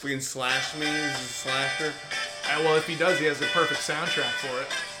up and fucking slash me? He's a slasher? Well, if he does, he has the perfect soundtrack for it.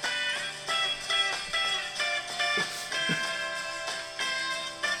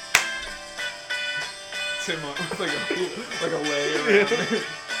 It's him like a lay around.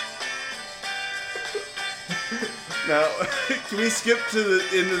 Now, can we skip to the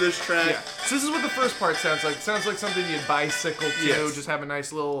end of this track? Yeah. So this is what the first part sounds like. It sounds like something you'd bicycle to, just have a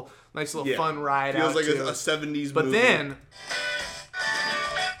nice little fun ride out to. Feels like a 70s But movie. then...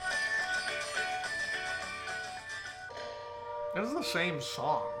 This is the same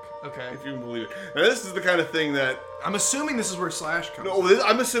song, okay? If you can believe it. Now, this is the kind of thing that... I'm assuming this is where Slash comes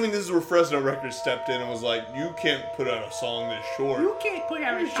I'm assuming this is where Fresno Records stepped in and was like, you can't put out a song this short. You can't put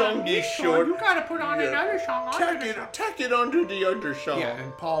out a Your song this short. You gotta put on another song. Tack it onto the other song. Yeah,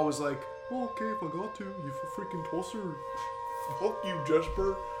 and Paul was like, well, okay, if I got to, you freaking tosser. Fuck you,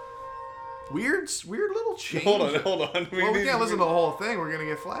 Jesper. Weird little change. Hold on. Well, we can't listen to the whole thing. We're gonna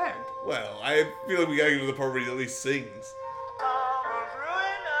get flagged. Well, I feel like we gotta get to the part where he at least sings.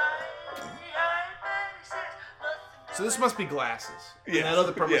 So this must be Glasses. Yes. And that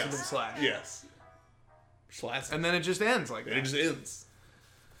other part must have been Slash. Yes. Slash. And then it just ends like that. It just ends.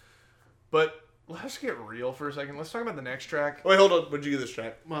 But let's get real for a second. Let's talk about the next track. Wait, hold on. What'd you give this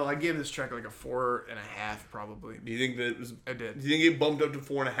track? Well, I gave this track like a 4.5 probably. Do you think that it was... I did. Do you think it bumped up to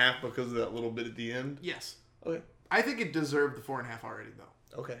 4.5 because of that little bit at the end? Yes. Okay. I think it deserved the 4.5 already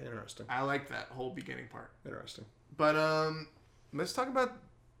though. Okay, interesting. I like that whole beginning part. Interesting. But let's talk about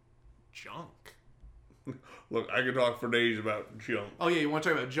junk. Look, I could talk for days about junk. Oh yeah, you want to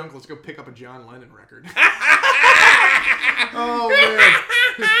talk about junk? Let's go pick up a John Lennon record. Oh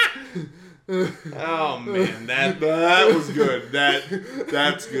man. Oh man, that was good.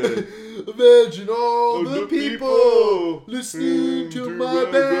 That's good. Imagine all Oh, the the people people listening to to my my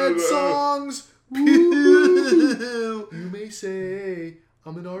bad bad- songs. You may say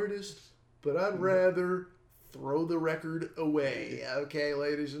I'm an artist, but I'd rather throw the record away. Okay,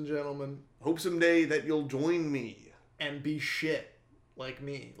 ladies and gentlemen, Hope someday that you'll join me. and be shit like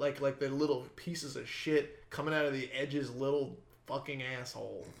me, like the little pieces of shit coming out of the Edge's little fucking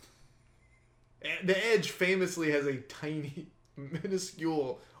asshole. The Edge famously has a tiny,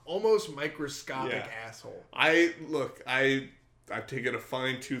 minuscule, almost microscopic Yeah. asshole. I've taken a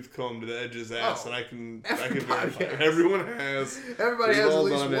fine tooth comb to the Edge's ass, Oh, and I can everybody verify. has. Everyone has. Everybody We've has at all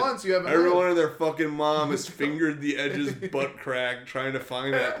least done it. once. You haven't. Everyone and their fucking mom has fingered the Edge's butt crack trying to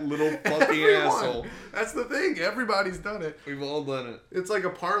find that little fucking Everyone. asshole. That's the thing. Everybody's done it. We've all done it. It's like a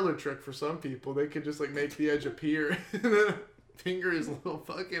parlor trick for some people. They could just like make the Edge appear and then finger his little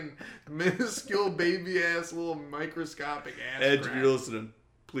fucking minuscule baby ass little microscopic ass. Edge, crack. if you're listening,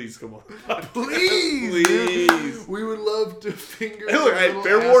 please come on. Please, Please. dude. We would love to finger. Hey, look, your hey, little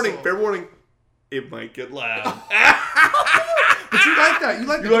fair asshole. warning, fair warning. It might get loud. But you like that. You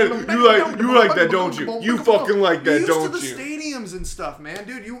like You like that, don't you? You fucking like that, You're don't used you? to the stadiums and stuff, man,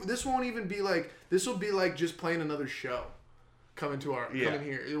 dude. This won't even be like. This will be like just playing another show. Coming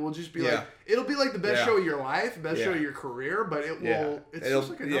here. It will just be Yeah. like it'll be like the best Yeah. show of your life, best Yeah. show of your career, but it will. Yeah. It's It'll-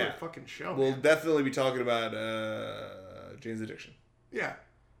 just like another yeah. fucking show. We'll Man. definitely be talking about Jane's Addiction. Yeah.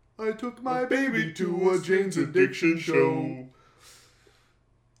 I took my baby to a Jane's Addiction show.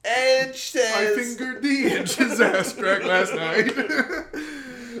 Edge says... I fingered the Edge's ass crack last night.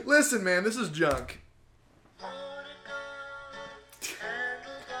 Listen, man, this is junk.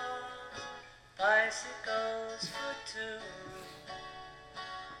 Bicycles for two,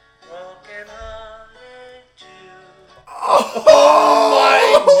 broken-hearted Jew. Oh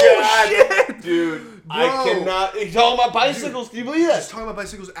my god! Dude, I Bro. cannot... He's talking about bicycles. Can you believe He's that? talking about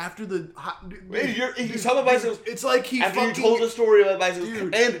bicycles after the. Wait, he's talking about bicycles. It's like he After fucking. you told the story about bicycles.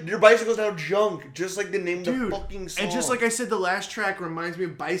 Dude. And your bicycle's now junk, just like the name of the Dude, fucking song. and just like I said, the last track reminds me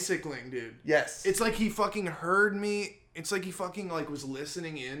of bicycling, dude. Yes. It's like he fucking heard me. It's like he fucking like was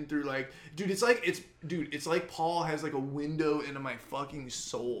listening in through like, dude. It's like Paul has like a window into my fucking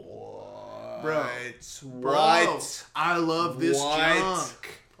soul, bro. Bro, What? I love this What?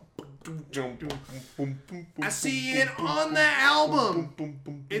 junk. I see it on the album.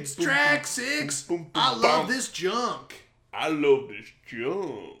 It's track 6. I love this junk. I love this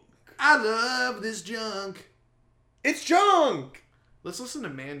junk. I love this junk. It's junk. Let's listen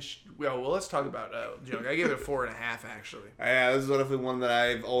to well, let's talk about junk. I gave it a 4.5 actually. Yeah, this is definitely one that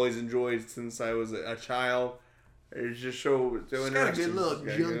I've always enjoyed since I was a child. It's just so It's got a interesting. good little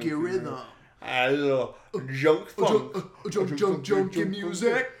junky rhythm. I love junk funk. Junky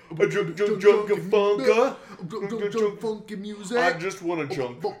music. Junky funka. Junk funky music. I just want to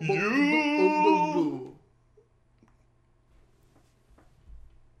junk you.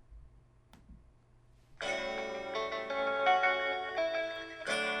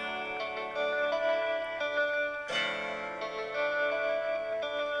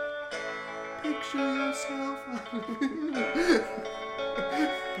 Picture yourself.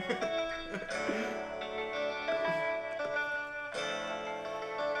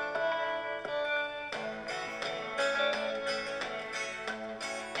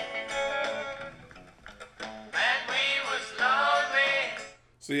 And we was lonely.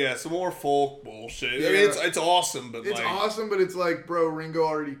 So yeah, some more folk bullshit. I Yeah. mean, it's awesome, but It's like, awesome, but it's like, bro, Ringo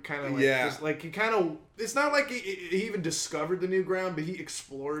already kind of like, Yeah. just like he kind of. It's not like he even discovered the new ground, but he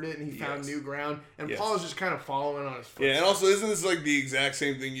explored it and he found Yes. new ground. And Yes. Paul's just kind of following on his footsteps. yeah, and also isn't this like the exact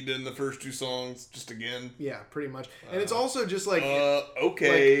same thing you did in the first two songs, just again? Yeah, pretty much. And it's also just like,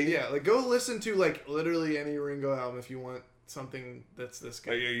 Okay. like, yeah, like go listen to like literally any Ringo album if you want something that's this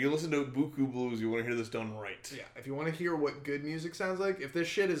good. Yeah, you listen to Buku Blues, you want to hear this done right. Yeah, if you want to hear what good music sounds like, if this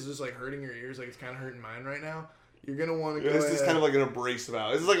shit is just like hurting your ears, like it's kind of hurting mine right now, you're gonna want to go. This is ahead. kind of like an abrasive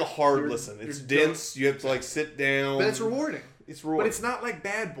album. This is like a hard You're- listen. It's you're dense. You have to like sit down. but it's rewarding. It's But rewarding. it's not like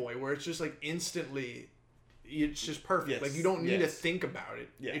Bad Boy where it's just like instantly, it's just perfect. Yes, Like you don't need to yes. think about it.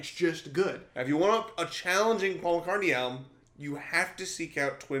 Yes. It's just good. If you want a challenging Paul McCartney album, you have to seek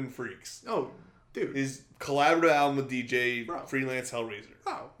out Twin Freaks. Oh, dude. His collaborative album with DJ Bro. Freelance Hellraiser.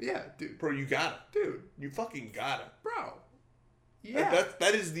 Oh, yeah, dude. Bro, you gotta. Dude, You fucking gotta. bro. Yeah.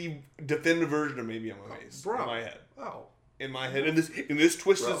 That is the definitive version of Maybe I'm Amazed. bro. In my head. Oh, In my head. In this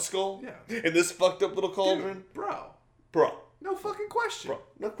twisted Bro. skull. Yeah. In this fucked up little cauldron. dude, bro. Bro. No fucking question. Bro.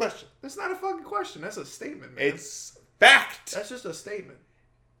 No question. That's not a fucking question. That's a statement, man. It's fact. That's just a statement.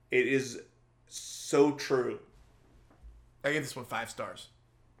 It is so true. I gave this one 5 stars.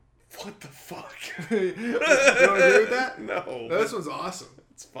 What the fuck? You don't agree with that? No. No, this one's awesome.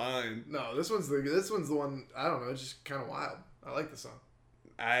 It's fine. No, this one's the one. I don't know. It's just kind of wild. I like the song.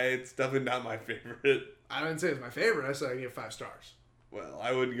 It's definitely not my favorite. I didn't say it's my favorite. I said I give it 5 stars. Well,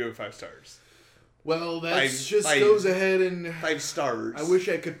 I wouldn't give it 5 stars. Well, that just five- goes ahead and 5 stars. I wish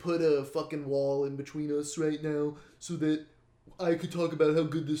I could put a fucking wall in between us right now so that I could talk about how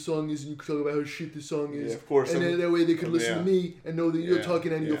good this song is and you could talk about how shit this song is. Yeah, of course. And then that way they could listen to me and know that you're Yeah,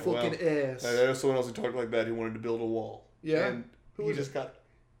 talking out of your yeah, fucking ass. There was someone else who talked like that who wanted to build a wall. Yeah? And Who he was just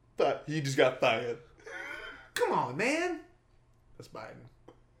got fired. Come on, man. That's Biden.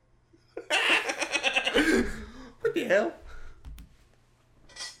 What the hell?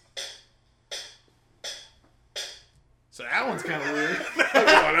 So that one's kind of weird. Come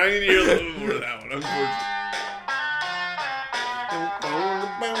on, I need to hear a little bit more of that one. Unfortunately.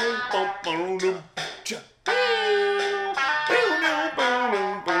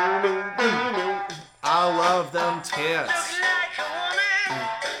 I love them tits.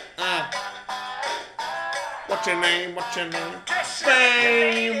 What's your name? What's your name?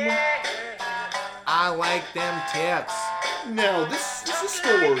 Fame. I like them tits. Now, this is a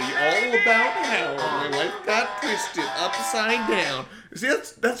story all about how my life got twisted upside down. See,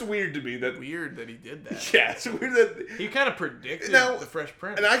 that's weird to me. That Weird that he did that. Yeah, it's weird that. He kind of predicted Now- the Fresh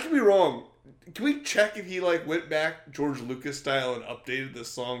Prince. And I could be wrong. Can we check if he went back George Lucas style and updated this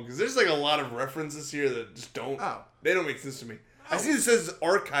song? Because there's a lot of references here that just don't. Oh. They don't make sense to me. I see it says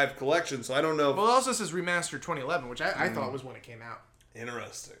archive collection, so I don't know. Well, it also says remastered 2011, which I thought was when it came out.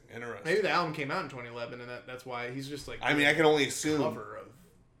 Interesting. Maybe the album came out in 2011, and that's why he's just like. I mean, I can only assume. cover of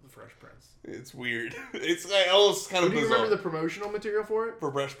the Fresh Prince. It's weird. It's almost kind of Do you bizarre. remember the promotional material for it?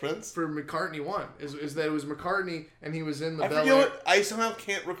 For Fresh Prince? For McCartney 1 is that it was McCartney and he was in the I Bel forget Air. what. I somehow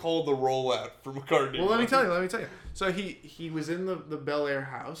can't recall the rollout for McCartney. Well, let me tell you. So he was in the Bel Air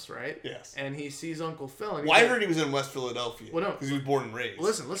house, right? Yes. And he sees Uncle Phil. And Well, I heard he was in West Philadelphia. Well, no. Because he was born and raised.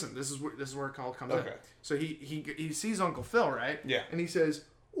 Listen. This is where it all comes in. Okay. So he sees Uncle Phil, right? Yeah. And he says,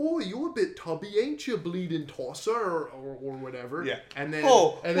 "Oh, you're a bit tubby, ain't you, bleeding tosser or whatever?" Yeah. And then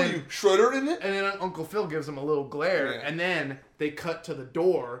Were you Shredder in it? And then Uncle Phil gives him a little glare, Yeah. and then they cut to the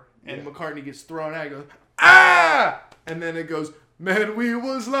door, and Yeah. McCartney gets thrown out. He goes, "Ah!" And then it goes, "Man, we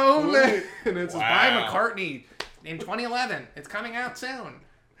was lonely," and it says, "By Wow. McCartney in 2011. It's coming out soon."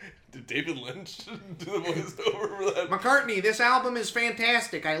 Did David Lynch do the voiceover for that? McCartney, this album is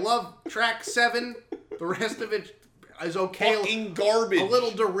fantastic. I love track 7. The rest of it is okay. Fucking garbage. A little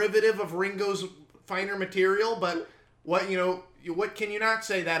derivative of Ringo's finer material, but what can you not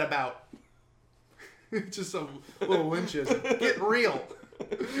say that about? It's just a little Lynchism. Get real.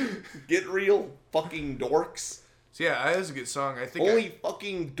 Get real, fucking dorks. So yeah, that is a good song. I think Only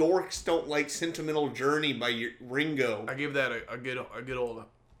fucking dorks don't like Sentimental Journey by Ringo. I give that a good old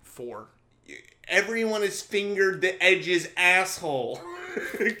 4. Everyone has fingered the Edge's asshole.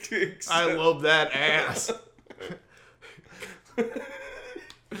 I love that ass.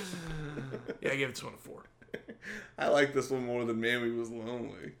 Yeah, I give this one a 4. I like this one more than Mammy Was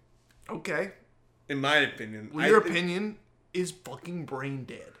Lonely. Okay. In my opinion. Well, your opinion is fucking brain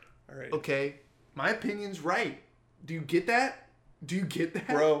dead. Alright. Okay? My opinion's right. Do you get that? Do you get that?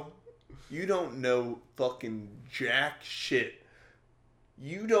 Bro, you don't know fucking jack shit.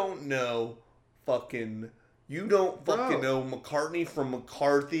 You don't know fucking know McCartney from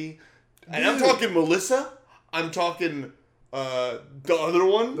McCarthy. And I'm Dude. talking Melissa. I'm talking the other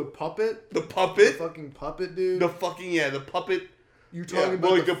one. The puppet? The The puppet. fucking puppet, dude? The puppet. You talking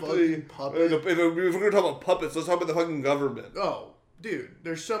well, about the fucking puppet? If we're gonna talk about puppets, let's talk about the fucking government. Oh, dude,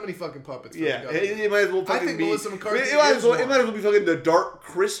 there's so many fucking puppets. For Yeah, the government. it might as well fucking think be. Melissa McCarthy it might is as well. one. It might as well be fucking the Dark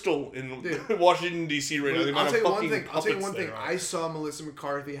Crystal in Dude. Washington D.C. right now. The I'll amount tell of you one fucking thing. I'll tell you puppets one thing. there are. I saw Melissa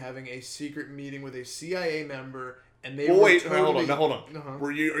McCarthy having a secret meeting with a CIA member, and they Well, were wait, totally... now hold on. Uh-huh.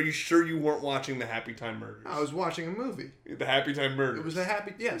 Are you sure you weren't watching the Happy Time Murders? I was watching a movie. The Happy Time Murders. It was a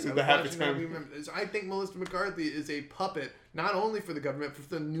happy... Yes, I The was Happy watching Time- I think Melissa McCarthy is a puppet, not only for the government, but for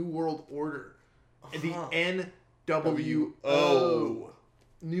the New World Order. The NWO. Oh.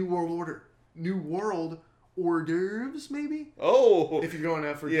 New World Order. New World hors d'oeuvres, maybe? Oh. If you're going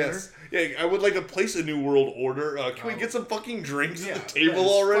out for Yes. Yeah, I would like to place a New World Order. Can we get some fucking drinks Yeah, at the table yeah, it's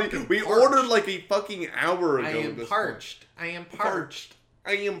already? fucking We parched. ordered like a fucking hour ago. dinner. I at am this parched. I am point. parched.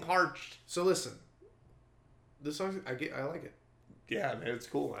 I am parched. So listen. This song, I like it. Yeah, man, it's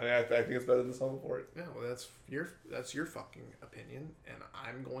cool. I think it's better than the song before it. Yeah, well, that's your fucking opinion, and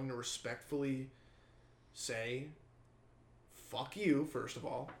I'm going to respectfully say, fuck you, first of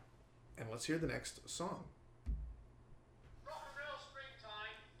all, and let's hear the next song.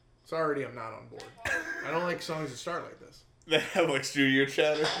 Sorry, I'm not on board. I don't like songs that start like this. They have like studio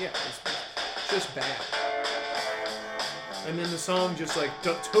chatter. Yeah, it's just bad. And then the song just like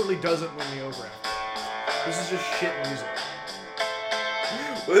totally doesn't win me over. This is just shit music.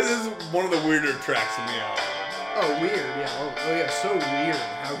 Well, this is one of the weirder tracks in the album. Oh, weird, yeah. Oh yeah, so weird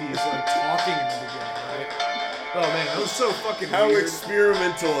how he's like talking in the beginning, right? Oh man, that was so fucking How weird.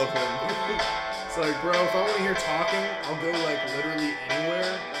 experimental of him. It's like, bro, if I want to hear talking, I'll go like literally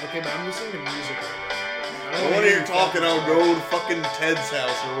anywhere. Okay, but I'm listening to music right now. I want to hear talking, I'll go to fucking Ted's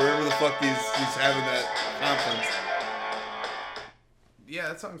house or wherever the fuck he's having that conference. Yeah,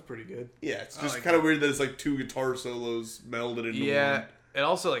 that song's pretty good. Yeah, it's I just like kind of weird that it's like 2 guitar solos melded into one. It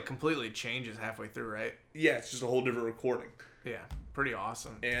also like completely changes halfway through, right? Yeah, it's just a whole different recording. Yeah, pretty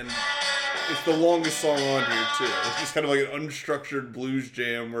awesome. And it's the longest song on here, too. It's just kind of like an unstructured blues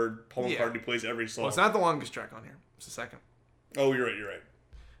jam where Paul McCartney plays every song. Well, it's not the longest track on here. It's the second. Oh, you're right.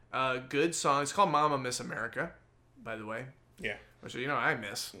 Good song. It's called Mama Miss America, by the way. Yeah. Which, you know, I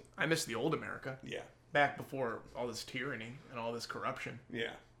miss the old America. Yeah. Back before all this tyranny and all this corruption.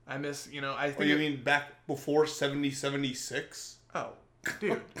 Yeah. I miss, you know, I think... Oh, you mean back before 70-76? Oh,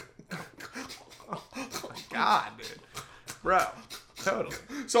 dude. Oh my God, dude. Bro, totally.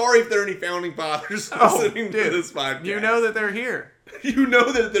 Sorry if there are any founding fathers listening to this podcast. You know that they're here. You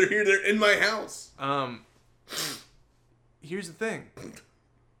know that they're here. They're in my house. Here's the thing.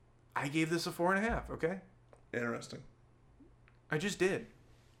 I gave this a 4.5, okay? Interesting. I just did.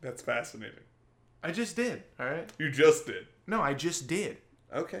 That's fascinating. I just did, all right? You just did. No, I just did.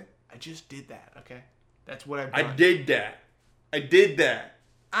 Okay. I just did that, okay? That's what I've I done. did that. I did that.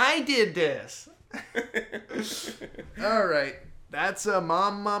 I did this. All right. That's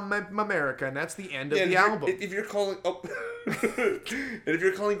Mama America, and that's the end of the album. If you're calling... Oh. And if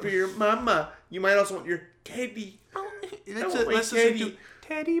you're calling for your mama, you might also want your teddy. Let's listen to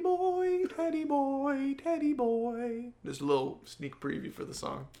Teddy Boy, Teddy Boy, Teddy Boy. There's a little sneak preview for the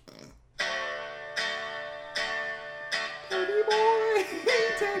song. Teddy Boy,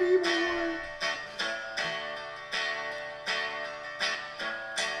 Teddy Boy.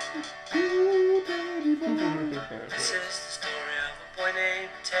 Ooh, Teddy Boy. This is the story of a boy named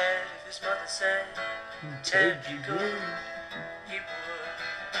Ted. His mother said, Ted, you go, he would.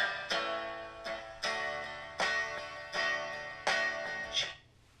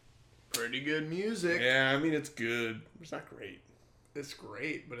 Pretty good music. Yeah, I mean, it's good. It's not great. It's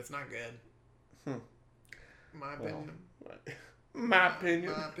great, but it's not good. My opinion. My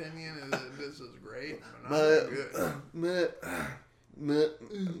opinion. My opinion is that this is great, but not good.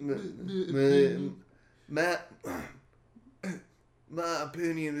 My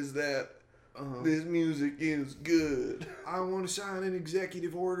opinion is that this music is good. I want to sign an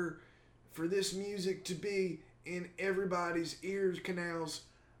executive order for this music to be in everybody's ears canals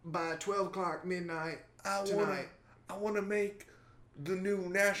by 12 o'clock midnight tonight. I want to make the new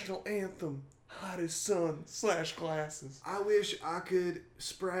national anthem Hottest Sun / Glasses. I wish I could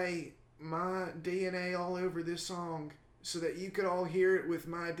spray my DNA all over this song so that you could all hear it with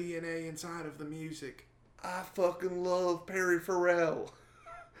my DNA inside of the music. I fucking love Perry Farrell.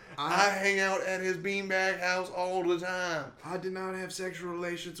 I hang out at his beanbag house all the time. I did not have sexual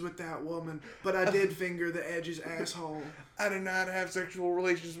relations with that woman, but I did finger the Edge's asshole. I did not have sexual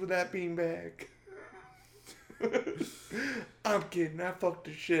relations with that beanbag. I'm kidding. I fucked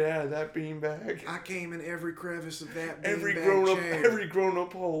the shit out of that beanbag. I came in every crevice of that Every beanbag grown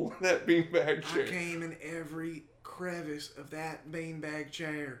up hole in that beanbag chair. I came in every crevice of that beanbag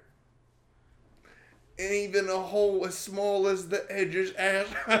chair. And even a hole as small as the Edge's ass.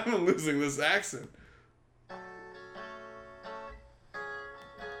 I'm losing this accent.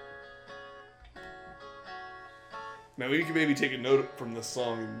 Now we can maybe take a note from this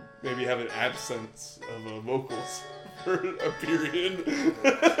song and maybe have an absence of vocals for a period.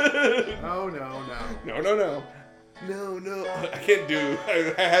 Oh, no. No. I can't do.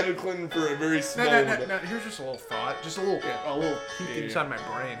 I had to clean for a very small No. one. Here's just a little thought. Just a little peek inside my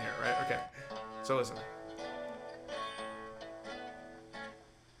brain here, right? Okay. So listen.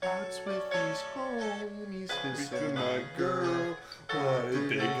 What's with these homies To my girl, what did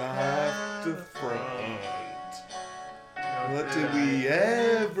they have to front? What did we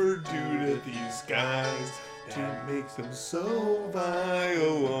ever do to these guys to make them so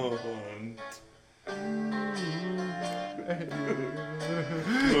violent?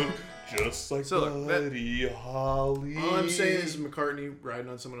 Just like So look, Buddy Holly. All I'm saying is McCartney riding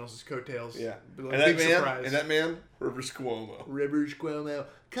on someone else's coattails. Yeah. Big And surprise. that man, Rivers Cuomo. Rivers Cuomo.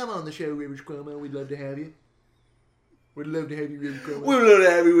 Come on the show, Rivers Cuomo. We'd love to have you. We'd love to have you, Rivers Cuomo. We would love to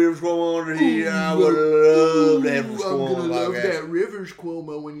have you, Rivers Cuomo, on here. I would love to have Rivers Cuomo I'm on the gonna love podcast. that Rivers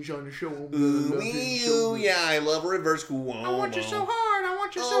Cuomo when he's on the show. I'm gonna love him so much. Yeah, I love Rivers Cuomo. I want you so hard. I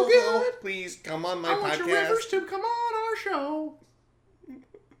want you so Oh, good. please come on my I want podcast. your Rivers to come on our show.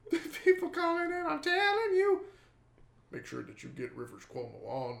 People calling in, I'm telling you. Make sure that you get Rivers Cuomo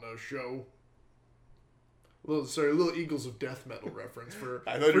on the show. Little Eagles of Death Metal reference for.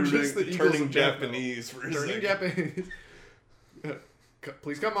 I thought you were just doing the Eagles turning of Death Metal. Japanese for a Turning second. Japanese.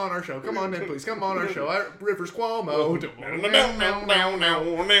 Please come on our show. Come on in. Please come on our show. Rivers Cuomo.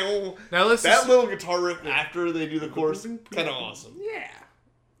 Now listen. That little guitar riff after they do the chorus, kind of awesome. Yeah.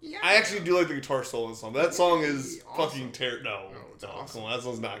 I actually do like the guitar solo in the song. That song is Awesome. fucking terrible. No, it's no, awesome. come on, that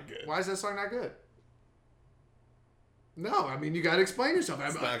song's not good. Why is that song not good? No, I mean you got to explain yourself.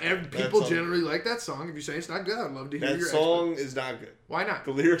 not good. People That song- generally like that song. If you say it's not good, I'd love to hear That your song is not good. Why not?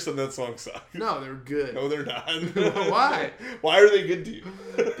 The lyrics on that song suck. No, they're good. No, they're not. Why? Why are they good to you?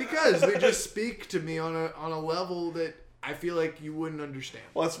 Because they just speak to me on a level that I feel like you wouldn't understand.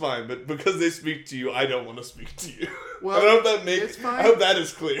 Well, that's fine, but because they speak to you, I don't want to speak to you. Well, I hope that it's fine. I hope that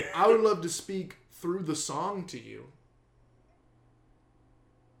is clear. I would love to speak through the song to you.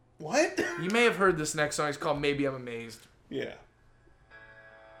 What? You may have heard this next song. It's called Maybe I'm Amazed. Yeah.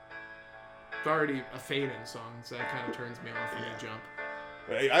 It's already a fade-in song, so that kind of turns me off from the jump.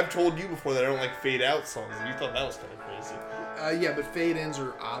 I've told you before that I don't like fade out songs, and you thought that was kind of crazy. Yeah, but fade-ins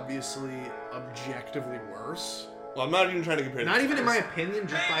are obviously objectively worse. Well, I'm not even trying to compare. Not the even in songs. my opinion,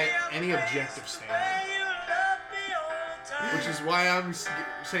 just by any objective standard. Which is why I'm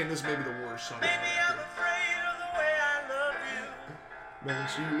saying this may be the worst song. Man,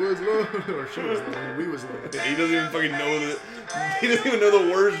 she was lonely, or she was lonely, we was lonely. He doesn't even fucking know that. He doesn't even know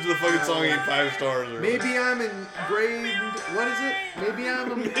the words to the fucking song. He 5 stars. Or Maybe I'm engraved. What is it? Maybe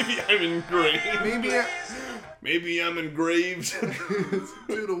I'm. Maybe I'm engraved. Maybe I, Maybe I'm engraved.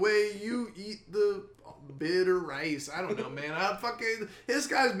 to the way you eat the bitter rice. I don't know, man. This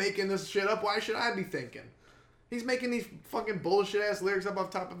guy's making this shit up. Why should I be thinking? He's making these fucking bullshit ass lyrics up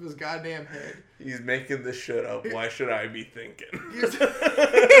off top of his goddamn head. He's making this shit up. Why should I be thinking? He's like,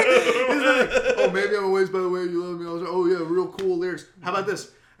 oh, maybe I'm a ways by the way you love me. I was like, oh yeah, real cool lyrics. How about this?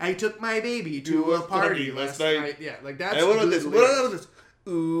 I took my baby to a party last night. Yeah, like that's. Hey, what about good this? lyrics. What about this?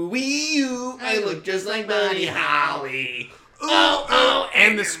 Ooh wee ooh, I look just like Buddy Holly. Oh,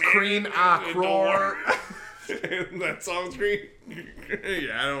 and the screen roar. That song's great.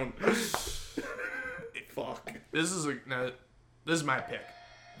 Yeah, I don't. Fuck. This is my pick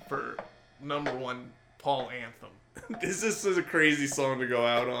for number one Paul anthem. This is a crazy song to go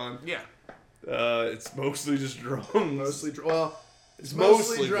out on. Yeah, It's mostly just drums. It's mostly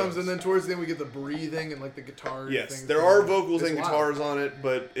mostly drums, drums. and then towards the end we get the breathing and like the guitar. Yes, things there going are on. vocals It's and wild. guitars on it,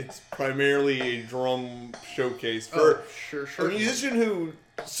 but it's primarily a drum showcase Oh, for sure. a musician who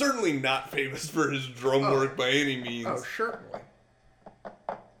certainly not famous for his drum work by any means. Oh, certainly.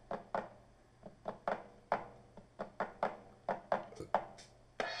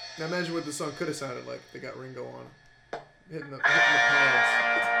 Now imagine what the song could have sounded like if they got Ringo on. Hitting the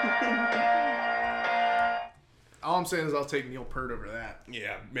pads. All I'm saying is I'll take Neil Peart over that.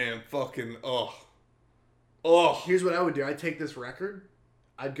 Yeah, man, fucking oh. Here's what I would do. I'd take this record.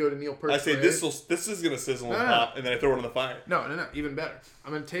 I'd go to Neil Peart's I say grave. this is gonna sizzle and No. pop, and then I throw it on the fire. No. Even better.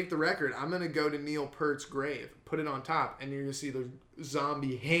 I'm going to take the record. I'm going to go to Neil Peart's grave, put it on top, and you're going to see the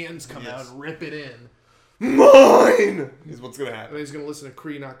zombie hands come out and rip it in. Mine is what's gonna And happen. then he's going to listen to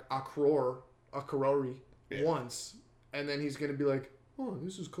Creed Akrori once. And then he's going to be like, oh,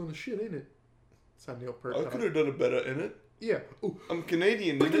 this is kind of shit, ain't it? That's how Neil Peart I talks. could have done it better in it. Yeah. Ooh. I'm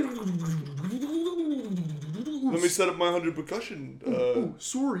Canadian, in it. Let me set up my 100 percussion. Ooh,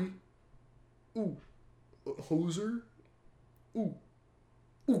 sorry. Ooh. Hoser. Ooh.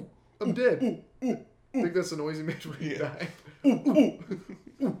 Ooh. I'm dead. I think that's the noise he made when he died.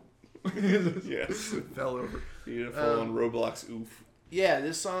 Yes. Fell over. Beautiful on Roblox. Oof. Yeah,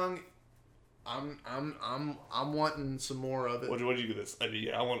 this song I'm wanting some more of it. What did you give this?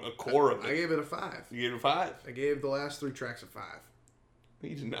 I want a core of I it. gave it a 5. You gave it a 5. I gave the last 3 tracks a 5.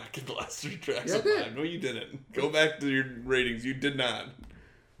 You did not give the last 3 tracks Yeah, I a did. 5. No, you didn't. Go back to your ratings. You did not.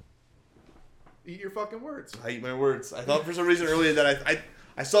 Eat your fucking words. I eat my words. I thought for some reason earlier that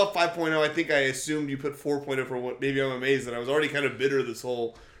I saw 5.0. I think I assumed you put 4.0 for what. Maybe I'm amazed, and I was already kind of bitter this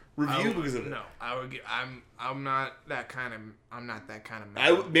whole review because of it. No, I would. I'm not that kind of. I'm not that kind of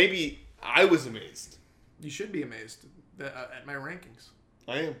man. Maybe I was amazed. You should be amazed at my rankings.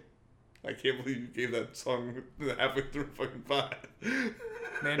 I am. I can't believe you gave that song halfway through fucking 5.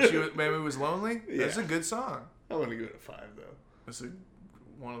 Maybe it was lonely. Yeah. That's a good song. I want to give it a 5 though. That's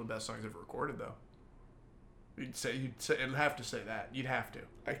one of the best songs ever recorded, though. It'd have to say that. You'd have to.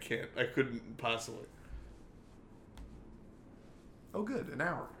 I can't. I couldn't possibly. Oh, good, an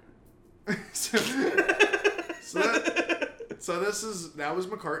hour. so that was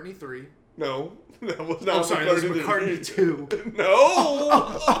McCartney 3. No, that was not. Oh, sorry, that was McCartney 2.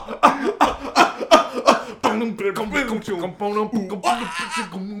 No.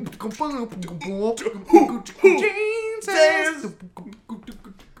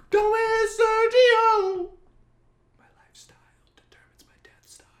 Sergio. My lifestyle determines my death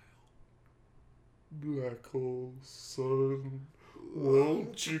style. Black hole sun,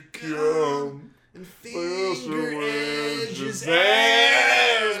 won't you come? And finger edges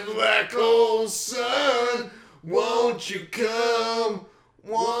as black hole sun, won't you come?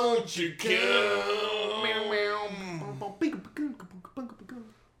 Won't you come?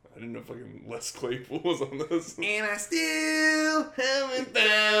 I didn't know fucking Les Claypool was on this. And I still Haven't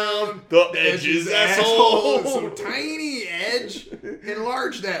found the edges, asshole. So tiny edge.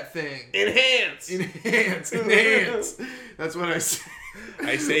 Enlarge that thing. Enhance. Enhance. That's what I say.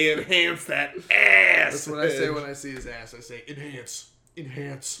 I say enhance that ass. That's what I say when I see his ass. I say enhance. It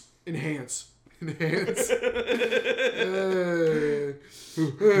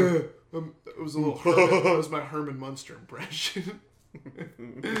was a little Herman. That was my Herman Munster impression.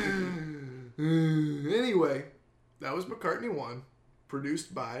 Anyway, that was McCartney 1,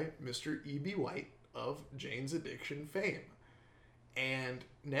 produced by Mr. E.B. White of Jane's Addiction fame. And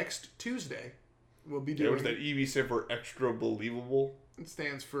next Tuesday, we'll be doing... What's that EB stand for? Extra believable? It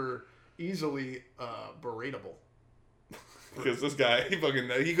stands for easily beratable. Because this guy, he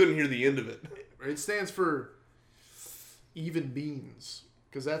couldn't hear the end of it. It stands for even beans.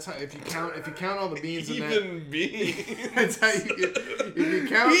 Because that's how if you count all the beans in that. Even beans. That's how you get. If you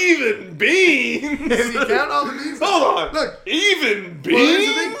count even beans. If you count all the beans. Hold on. Look. Even Well, here's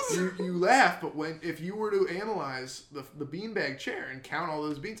the beans. thing. You laugh, but if you were to analyze the beanbag chair and count all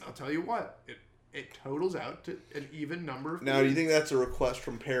those beans, I'll tell you what, it totals out to an even number of beans. Now, do you think that's a request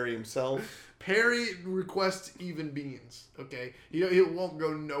from Perry himself? Perry requests even beans. Okay, he won't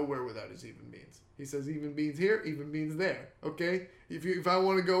go nowhere without his even beans. He says even beans here, even beans there. Okay, if I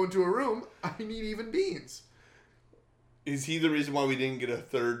want to go into a room, I need even beans. Is he the reason why we didn't get a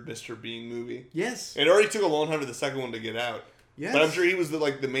third Mr. Bean movie? Yes. It already took a long time for the second one to get out. Yes. But I'm sure he was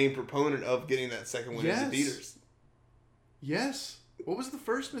the main proponent of getting that second one into theaters. Yes. What was the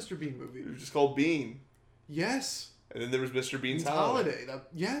first Mr. Bean movie? It was just called Bean. Yes. And then there was Mr. Bean's Holiday.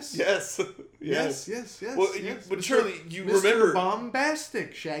 Yes. Yes. Yes. Well, yes. but Charlie, you Mr. remember...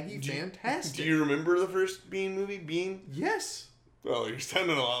 Bombastic, Shaggy, Fantastic. Do you remember the first Bean movie, Bean? Yes. Well, you're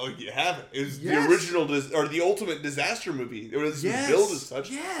sounding a lot like you haven't. It was Yes. the original, or the ultimate disaster movie. It was billed as such.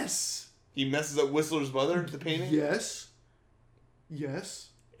 Yes. He messes up Whistler's mother, the painting. Yes.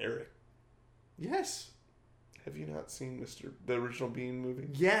 Eric, Yes. have you not seen the original Bean movie?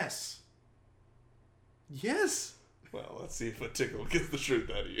 Yes. Well, let's see if a tickle gets the truth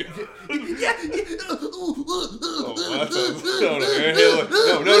out of you. Yeah. Oh, that's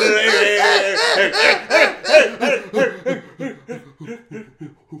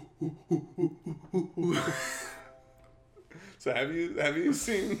So have you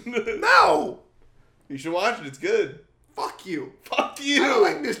seen? No. You should watch it. It's good. Fuck you. Fuck you. I don't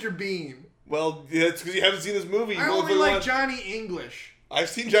like Mr. Bean. Well, it's because you haven't seen this movie. I only like Johnny English. I've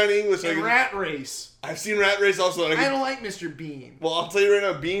seen Johnny English. And Rat Race. I've seen Rat Race also. I don't like Mr. Bean. Well, I'll tell you right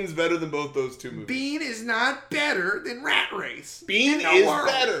now, Bean's better than both those two movies. Bean is not better than Rat Race. Bean is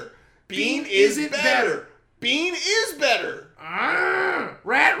better. Bean isn't better. Bean is better.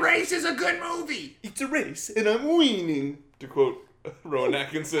 Rat Race is a good movie. It's a race, and I'm winning. To quote Rowan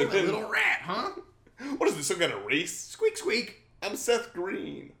Atkinson. I'm a little rat, huh? What is this, some kind of race? Squeak, squeak. I'm Seth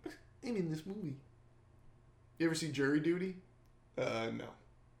Green. I'm in this movie. You ever see Jury Duty? No.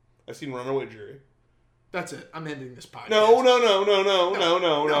 I've seen Runaway Jury. That's it. I'm ending this podcast. No.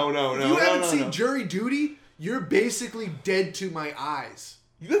 You haven't seen Jury Duty? You're basically dead to my eyes.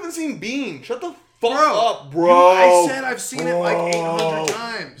 You haven't seen Bean. Shut the fuck up, bro. I said I've seen it like 800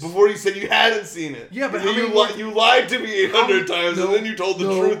 times. Before you said you hadn't seen it. Yeah, but and how then many you lied to me 800 times, no, and then you told the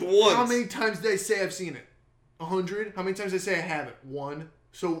no. truth once. How many times did I say I've seen it? 100? How many times did I say I haven't? 1.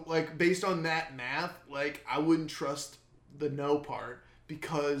 So, based on that math, I wouldn't trust the no part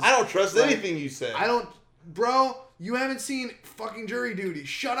because... I don't trust anything you said. I don't... Bro, you haven't seen fucking Jury Duty.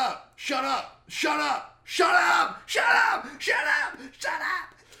 Shut up.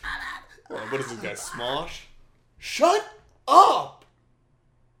 What is this guy, Smosh? Shut up!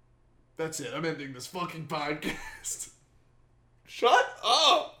 That's it. I'm ending this fucking podcast. Shut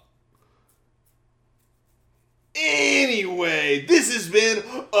up! Anyway, this has been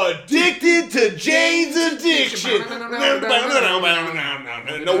Addicted to Jane's Addiction.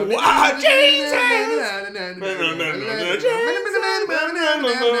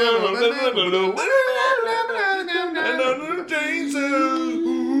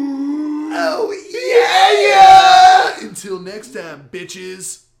 Oh, yeah! Until next time,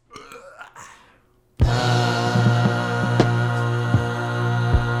 bitches.